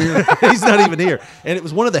not even here. He's not even here. And it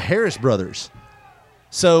was one of the Harris brothers.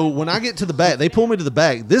 So when I get to the back, they pull me to the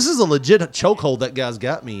back. This is a legit chokehold that guy's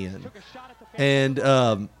got me in. And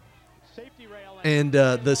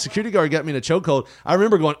the security guard got me in a chokehold. I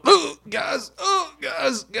remember going, oh, guys.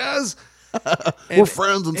 We're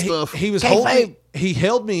friends and stuff. He was holding. He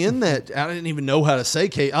held me in that. I didn't even know how to say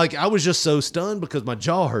K. Like I was just so stunned because my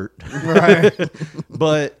jaw hurt. Right.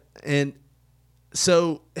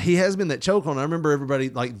 So he has me in that chokehold. I remember everybody,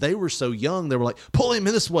 like, they were so young. They were like, pull him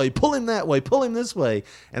this way, pull him that way, pull him this way.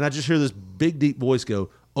 And I just hear this big, deep voice go,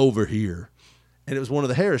 over here. And it was one of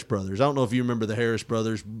the Harris brothers. I don't know if you remember the Harris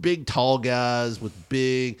brothers. Big, tall guys with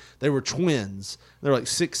they were twins. They're like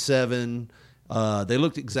 6'7". They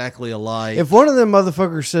looked exactly alike. If one of them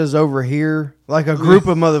motherfuckers says over here, like a group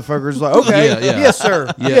of motherfuckers, like, okay, yes,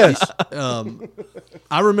 sir, yes.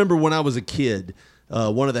 I remember when I was a kid,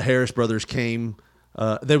 one of the Harris brothers came.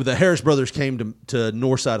 The Harris brothers came to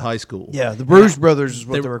Northside High School. Yeah, the Bruce Brothers is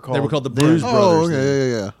what they were called. They were called the Bruce Brothers. Oh,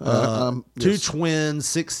 okay, yeah. Two Yes. twins,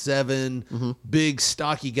 6'7", big,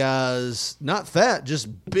 stocky guys, not fat, just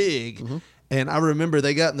big. And I remember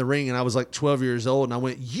they got in the ring, and I was like 12 years old, and I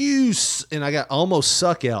went, and I got almost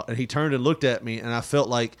suck out. And he turned and looked at me, and I felt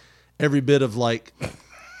like every bit of like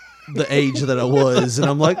the age that I was. And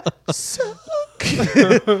I'm like, suck.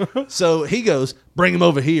 So he goes, bring him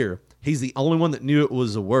over here. He's the only one that knew it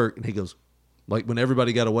was a work. And he goes, like when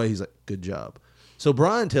everybody got away, he's like, good job. So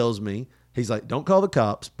Brian tells me, he's like, don't call the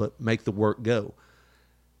cops, but make the work go.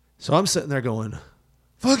 So I'm sitting there going,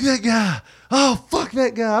 fuck that guy. Oh, fuck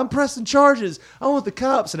that guy. I'm pressing charges. I want the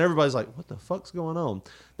cops. And everybody's like, what the fuck's going on?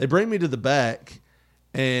 They bring me to the back,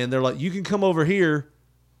 and they're like, you can come over here.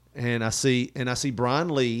 And I see Brian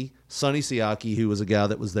Lee, Sonny Siaki, who was a guy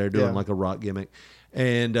that was there doing like a rock gimmick.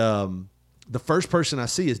 And the first person I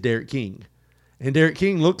see is Derek King. And Derek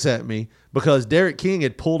King looks at me because Derek King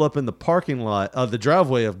had pulled up in the parking lot of the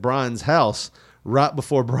driveway of Brian's house right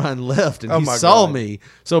before Brian left, and he saw me.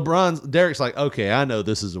 So Derek's like, okay, I know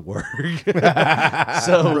this is a work.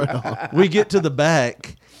 So we get to the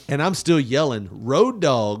back, and I'm still yelling. Road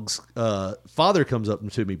Dogg's father comes up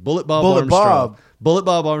to me, Bullet Bob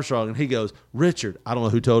Armstrong, and he goes, Richard, I don't know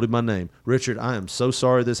who told him my name. Richard, I am so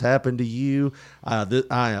sorry this happened to you.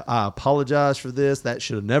 I apologize for this. That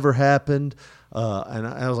should have never happened. And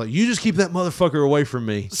I was like, you just keep that motherfucker away from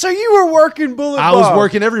me. So you were working Bullet Bob? I was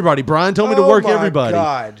working everybody. Brian told me to work everybody.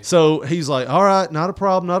 God. So he's like, all right, not a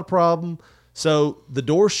problem. So the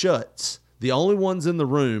door shuts. The only ones in the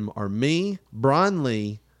room are me, Brian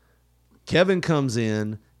Lee, Kevin comes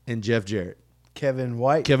in, and Jeff Jarrett. Kevin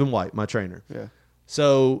White, my trainer. Yeah.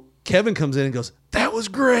 So Kevin comes in and goes, that was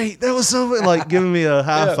great. That was so like giving me a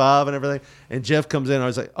high five and everything. And Jeff comes in and I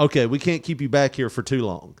was like, okay, we can't keep you back here for too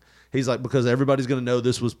long. He's like, because everybody's going to know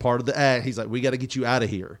this was part of the act. He's like, we got to get you out of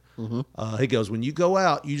here. Mm-hmm. He goes, when you go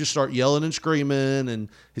out, you just start yelling and screaming. And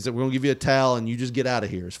he said, we're going to give you a towel and you just get out of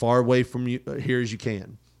here as far away from you here as you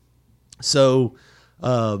can. So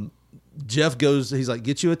Jeff goes, he's like,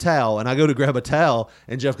 get you a towel. And I go to grab a towel.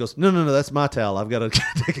 And Jeff goes, no, that's my towel. I've got to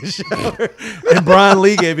take a shower. And Brian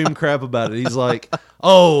Lee gave him crap about it. He's like,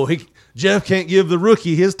 Jeff can't give the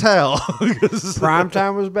rookie his towel.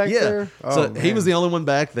 Primetime was back there? So he was the only one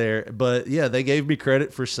back there. But yeah, they gave me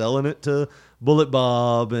credit for selling it to Bullet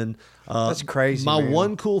Bob. And that's crazy. My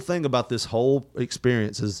one cool thing about this whole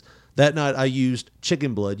experience is that night I used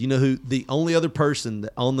chicken blood. You know who the only other person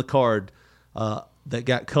that on the card that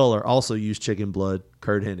got color also used chicken blood?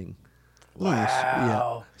 Kurt Hennig. Wow.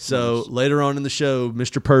 Yeah. So later on in the show,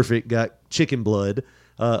 Mr. Perfect got chicken blood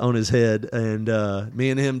on his head, and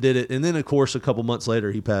me and him did it. And then, of course, a couple months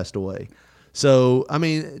later, he passed away. So, I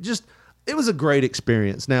mean, it was a great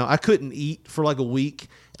experience. Now, I couldn't eat for like a week,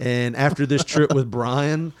 and after this trip with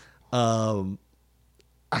Brian, I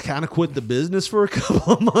kind of quit the business for a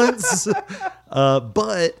couple of months.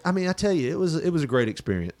 But, I mean, I tell you, it was a great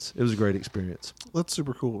experience. It was a great experience. That's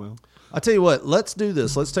super cool, man. I tell you what, let's do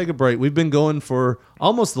this. Let's take a break. We've been going for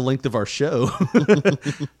almost the length of our show.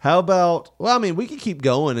 How about, well, I mean, we could keep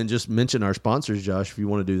going and just mention our sponsors, Josh, if you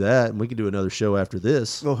want to do that. And we can do another show after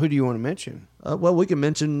this. Well, who do you want to mention? Well, we can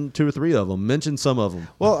mention 2 or 3 of them. Mention some of them.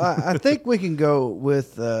 Well, I think we can go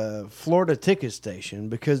with Florida Ticket Station,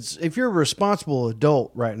 because if you're a responsible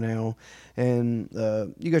adult right now and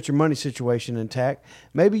you got your money situation intact,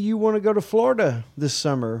 maybe you want to go to Florida this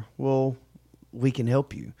summer. Well, we can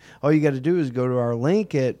help you. All you got to do is go to our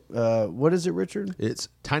link at, what is it, Richard? It's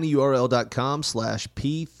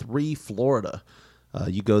tinyurl.com/P3Florida.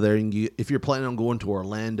 You go there, and if you're planning on going to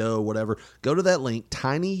Orlando or whatever, go to that link,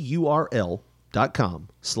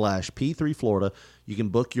 tinyurl.com/P3Florida. You can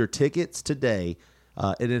book your tickets today,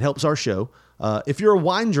 and it helps our show. If you're a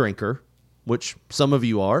wine drinker, which some of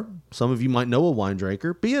you are, some of you might know a wine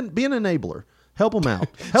drinker, be an enabler. Help them out.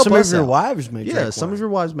 Help some us of your out. Wives may drink wine. Some of your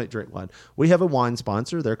wives may drink wine. We have a wine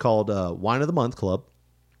sponsor. They're called Wine of the Month Club.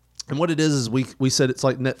 And what it is we said it's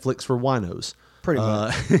like Netflix for winos. Pretty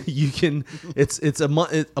much. You can it's a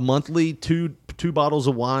monthly two bottles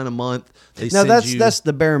of wine a month. That's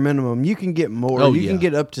the bare minimum. You can get more. You can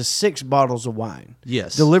get up to 6 bottles of wine.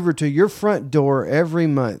 Yes. Delivered to your front door every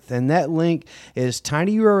month. And that link is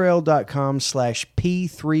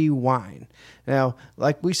tinyurl.com/P3wine. Now,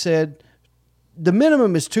 like we said, the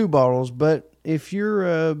minimum is 2 bottles, but if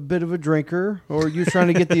you're a bit of a drinker or you're trying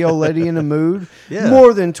to get the old lady in a mood,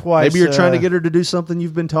 more than twice. Maybe you're trying to get her to do something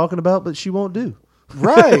you've been talking about, but she won't do.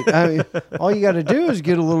 Right. I mean, all you got to do is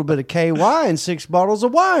get a little bit of KY and 6 bottles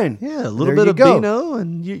of wine. Yeah, a little bit of Beano,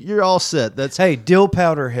 and you're all set. Hey, dill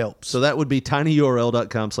powder helps. So that would be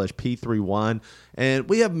tinyurl.com/P3wine. And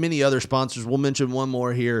we have many other sponsors. We'll mention one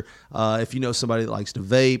more here. If you know somebody that likes to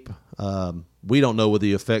vape, we don't know what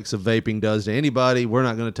the effects of vaping does to anybody. We're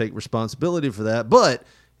not going to take responsibility for that. But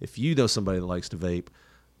if you know somebody that likes to vape,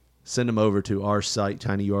 send them over to our site,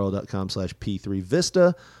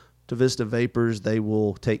 tinyurl.com/P3Vista, to Vista Vapors. They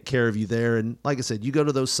will take care of you there. And like I said, you go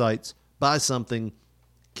to those sites, buy something,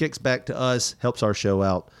 kicks back to us, helps our show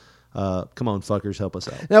out. Come on, fuckers, help us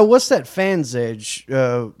out. Now, what's that Fans Edge?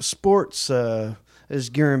 Sports is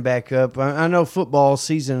gearing back up. I know football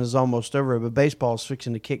season is almost over, but baseball's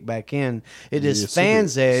fixing to kick back in. It is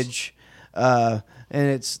Fans Edge, and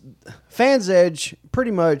it's Fans Edge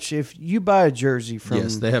pretty much if you buy a jersey from...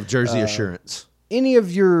 Yes, they have jersey assurance. Any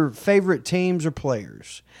of your favorite teams or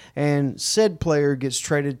players, and said player gets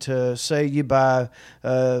traded to, say you buy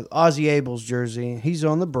Ozzie Abel's jersey, he's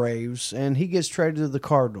on the Braves, and he gets traded to the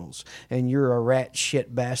Cardinals, and you're a rat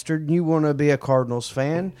shit bastard, and you want to be a Cardinals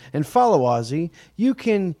fan and follow Ozzie, you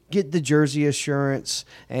can get the jersey assurance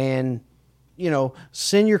and,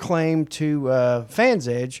 send your claim to Fans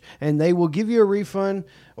Edge, and they will give you a refund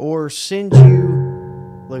or send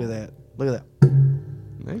you, look at that.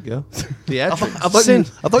 There you go.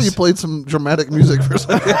 Theatrics. I thought you played some dramatic music for a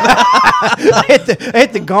second. I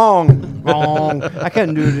hit the gong. I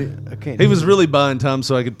couldn't do it. I can't. He was really buying time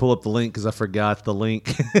so I could pull up the link because I forgot the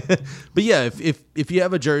link. But yeah, if you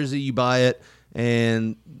have a jersey, you buy it,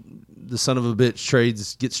 and the son of a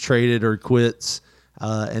bitch gets traded or quits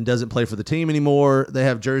and doesn't play for the team anymore, they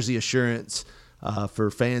have jersey assurance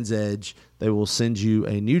for Fans Edge. They will send you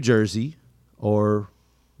a new jersey or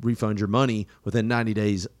refund your money within 90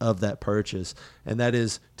 days of that purchase. And that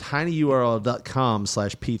is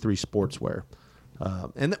tinyurl.com/P3Sportswear.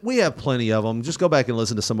 And we have plenty of them. Just go back and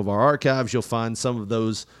listen to some of our archives. You'll find some of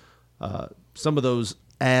those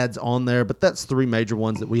ads on there, but that's 3 major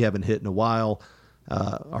ones that we haven't hit in a while,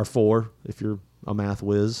 or 4 if you're a math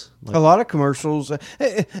whiz. A lot of commercials.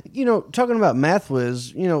 Talking about math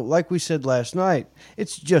whiz, like we said last night,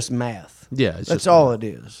 it's just math. Yeah. That's all it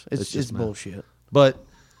is. It's just bullshit. But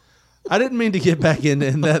I didn't mean to get back in,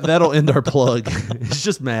 and that'll end our plug. It's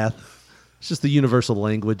just math. It's just the universal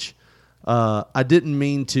language. I didn't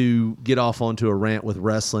mean to get off onto a rant with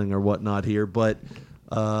wrestling or whatnot here, but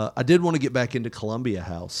I did want to get back into Columbia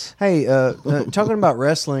House. Hey, talking about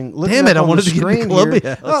wrestling. Damn it, I wanted to get into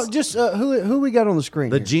Columbia House. Oh, just who we got on the screen?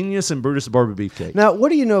 The here? Genius and Brutus Barber Beefcake. Now, what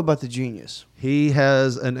do you know about the Genius? He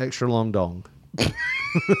has an extra long dong. Is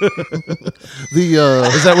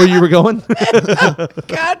that where you were going?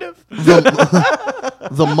 Kind of.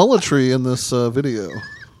 The mulletry in this video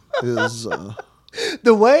is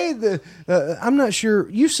the way I'm not sure.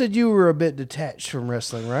 You said you were a bit detached from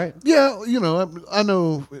wrestling, right? Yeah, I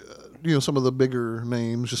know some of the bigger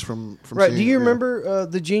names just from right. Seeing, Do you remember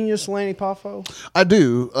the Genius Lanny Poffo? I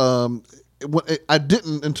do. I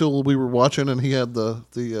didn't until we were watching, and he had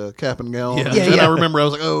the cap and gown. Yeah. And I remember I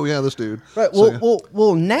was like, "Oh yeah, this dude." Right.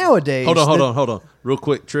 Well, nowadays. Hold on. Real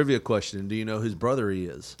quick trivia question: do you know whose brother he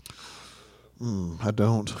is? I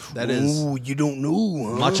don't. That is. Oh, you don't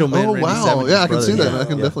know. Huh? Macho Man. Oh Randy wow! Savage's Yeah, I can brother. see that. Yeah. I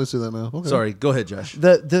can definitely see that now. Okay. Sorry, go ahead, Josh.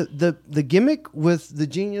 The gimmick with the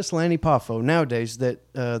Genius Lanny Poffo nowadays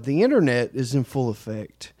that the internet is in full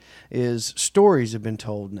effect is stories have been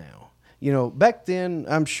told now. Back then,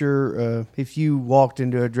 I'm sure if you walked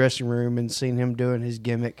into a dressing room and seen him doing his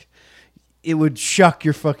gimmick, it would shock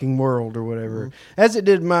your fucking world or whatever, as it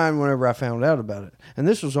did mine whenever I found out about it. And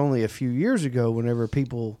this was only a few years ago whenever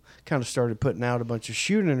people kind of started putting out a bunch of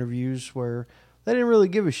shoot interviews where they didn't really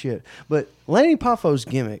give a shit. But Lanny Poffo's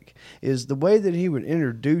gimmick is the way that he would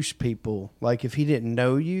introduce people, like if he didn't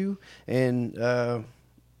know you and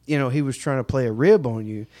he was trying to play a rib on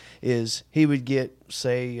you, is he would get,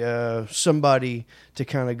 say, somebody to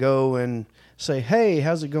kind of go and say, hey,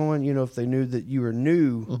 how's it going? If they knew that you were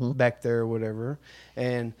new back there or whatever.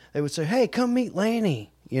 And they would say, hey, come meet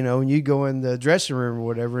Lanny. And you go in the dressing room or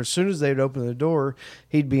whatever. As soon as they'd open the door,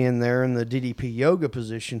 he'd be in there in the DDP yoga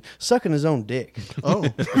position, sucking his own dick. Oh,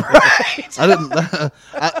 right. I didn't.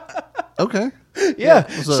 Okay. Yeah.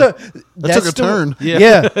 So that took a turn.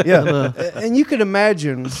 Yeah. And you could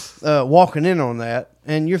imagine walking in on that,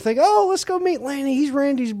 and you're thinking, "Oh, let's go meet Lanny. He's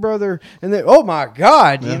Randy's brother." And then, oh my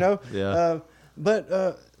God, Yeah.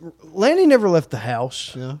 But Lanny never left the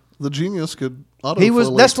house. Yeah. The Genius could. He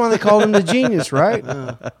was. That's why they called him the Genius, right?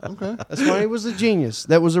 Yeah. Okay. That's why he was the Genius.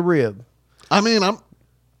 That was a rib. I mean, I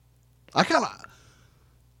kind of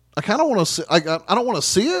want to see. I don't want to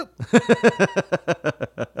see it,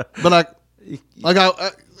 but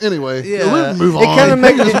anyway. Yeah. We'll move on. It kind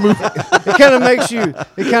of makes you.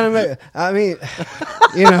 I mean,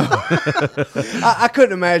 I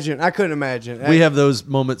couldn't imagine. We have those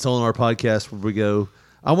moments on our podcast where we go,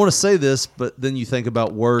 I want to say this, but then you think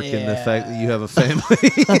about work and the fact that you have a family.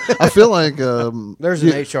 I feel like there's an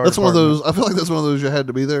HR. That's one of those. I feel like that's one of those you had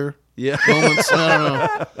to be there. Yeah. Moments. I don't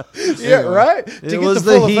know. Yeah, right. It was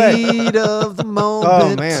the heat of the moment.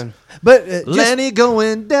 Oh man! But Lenny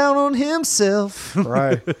going down on himself.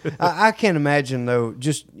 Right. I can't imagine though.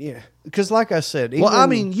 Just because like I said, well, I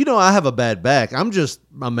mean, I have a bad back. I'm just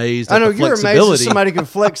amazed. I know at the you're flexibility. amazed that somebody can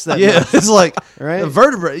flex that. Yeah, much. it's like right? a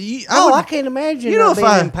vertebrae. I can't imagine. Not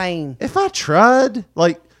being in pain. If I tried,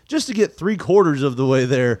 just to get 3/4 of the way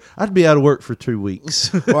there, I'd be out of work for 2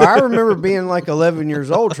 weeks. Well, I remember being like 11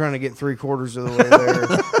 years old trying to get 3/4 of the way there.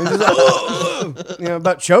 And just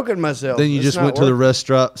about choking myself. Then you just went to the rest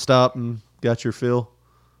stop and got your fill.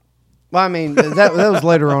 Well, I mean, that was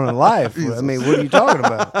later on in life. I mean, what are you talking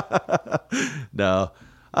about? No.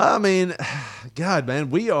 I mean, God, man,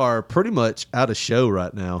 we are pretty much out of show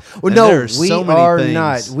right now. Well, no, we are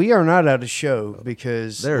not. We are not out of show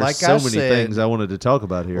because there are like so I many said, things I wanted to talk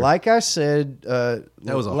about here. Like I said, that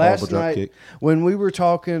was a last horrible drop night kick. when we were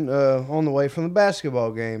talking on the way from the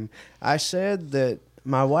basketball game, I said that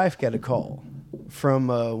my wife got a call from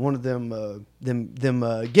one of them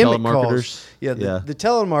gimmick calls. Yeah, the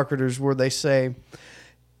telemarketers where they say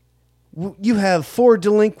you have 4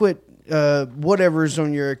 delinquent whatever's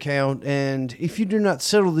on your account, and if you do not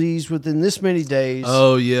settle these within this many days,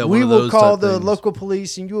 we will call the local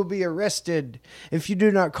police and you will be arrested if you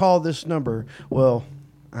do not call this number. Well,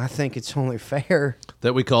 I think it's only fair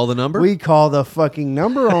that we call the number. We call the fucking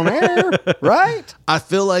number on air, right? I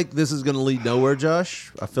feel like this is going to lead nowhere,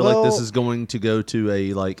 Josh. I feel like this is going to go to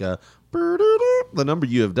the number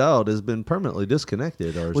you have dialed has been permanently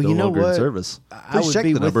disconnected or is no longer in service. Please check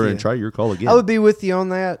the number and try your call again. I would be with you on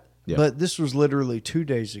that. Yeah. But this was literally 2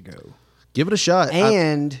 days ago. Give it a shot.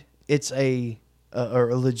 And it's a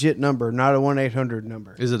legit number, not a 1-800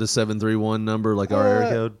 number. Is it a 731 number like our area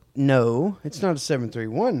code? No, it's not a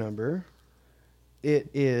 731 number.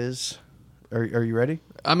 It is. Are you ready?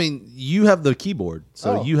 I mean, you have the keyboard,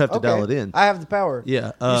 so you have to dial it in. I have the power.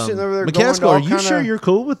 Yeah. You're sitting over there McCaskill, are you sure you're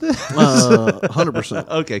cool with this? 100%.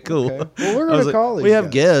 Okay, cool. Okay. Well, we're going to call these We have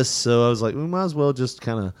guys. guests, so I was like, we might as well just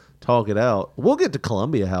kind of talk it out. We'll get to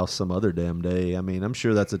Columbia House some other damn day. I mean, I'm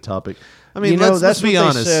sure that's a topic. I mean, let's be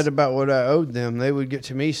honest. They said about what I owed them. They would get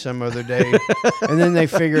to me some other day, and then they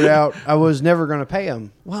figured out I was never going to pay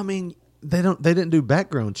them. Well, I mean, they didn't do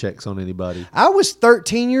background checks on anybody. I was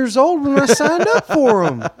 13 years old when I signed up for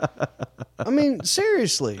them. I mean,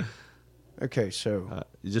 seriously. Okay, so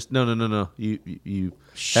you just no. You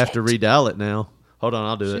have to redial it now. Hold on,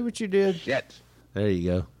 I'll do it. See what you did? Shit. There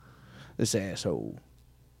you go. This asshole.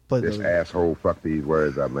 This asshole fucked these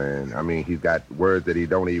words up, man. I mean, he's got words that he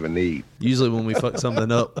don't even need. Usually when we fuck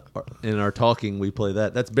something up in our talking, we play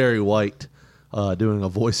that. That's Barry White doing a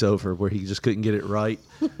voiceover where he just couldn't get it right,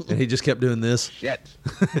 and he just kept doing this. Shit.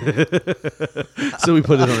 So we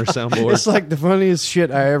put it on our soundboard. It's like the funniest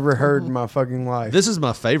shit I ever heard in my fucking life. This is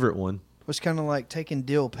my favorite one. It's kind of like taking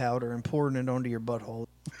dill powder and pouring it onto your butthole.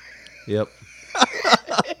 Yep.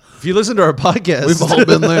 If you listen to our podcast, we've all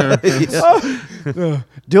been there.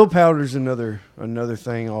 Dill powder's another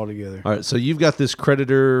thing altogether. All right, so you've got this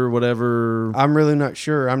creditor, whatever. I'm really not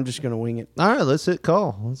sure. I'm just gonna wing it. All right, let's hit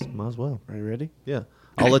call. Might as well. Are you ready? Yeah,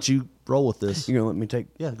 I'll let you roll with this. You gonna let me take?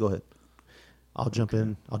 Yeah, go ahead. I'll jump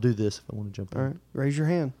in. I'll do this if I want to jump in. All right, raise your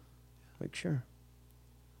hand. Make sure.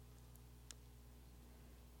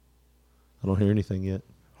 I don't hear anything yet.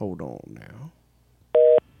 Hold on now.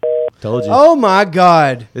 Told you. Oh my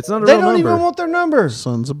God! It's not a they real don't number. even want their number.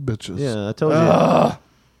 Sons of bitches. Yeah, I told you.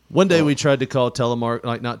 One day we tried to call not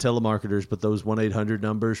telemarketers, but those 1-800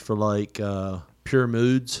 numbers for Pure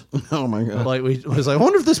Moods. Oh my God! Like we was like, I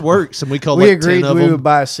wonder if this works, and we called. We like agreed 10 of we them. would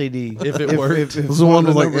buy a CD if it worked. It was the one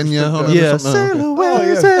with like Enya. Yeah, sail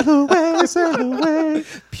away, sail away, sail away.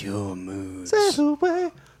 Pure Moods. Sail away.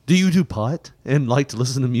 Do you do pot and like to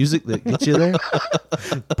listen to music that gets you there?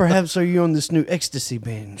 Perhaps are you on this new ecstasy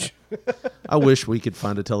binge? I wish we could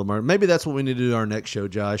find a telemarketer. Maybe that's what we need to do our next show,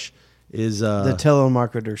 Josh, is the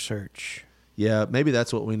telemarketer search. Yeah, maybe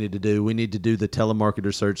that's what we need to do. We need to do the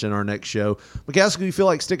telemarketer search in our next show. McCaskill, you feel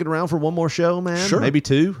like sticking around for one more show, man? Sure. Maybe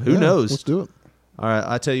 2? Who knows? Let's do it. All right,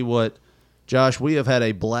 I tell you what, Josh, we have had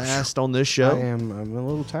a blast on this show. I'm a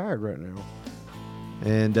little tired right now.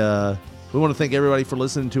 And we want to thank everybody for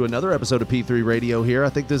listening to another episode of P3 Radio here. I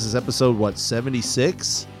think this is episode,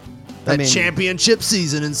 76? That championship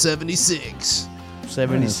season in 76.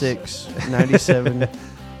 76, 97,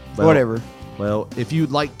 whatever. Well, if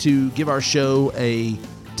you'd like to give our show a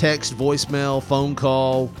text, voicemail, phone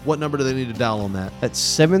call. What number do they need to dial on that? That's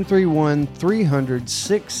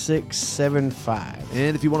 731-300-6675.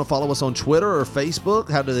 And if you want to follow us on Twitter or Facebook,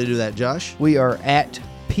 how do they do that, Josh? We are at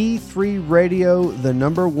P3 Radio, the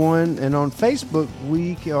number 1. And on Facebook,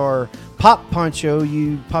 we are Pop Poncho.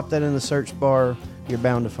 You pop that in the search bar, you're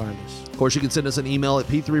bound to find us. Of course, you can send us an email at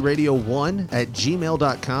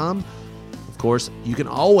p3radio1@gmail.com. Of course, you can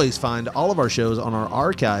always find all of our shows on our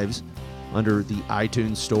archives under the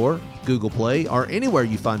iTunes Store, Google Play, or anywhere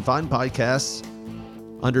you find fine podcasts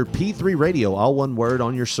under P3 Radio, all one word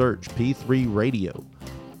on your search, P3 Radio.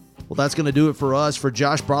 Well, that's going to do it for us. For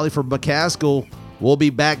Josh Brawley from McCaskill, we'll be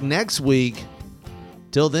back next week.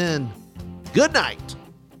 Till then, good night.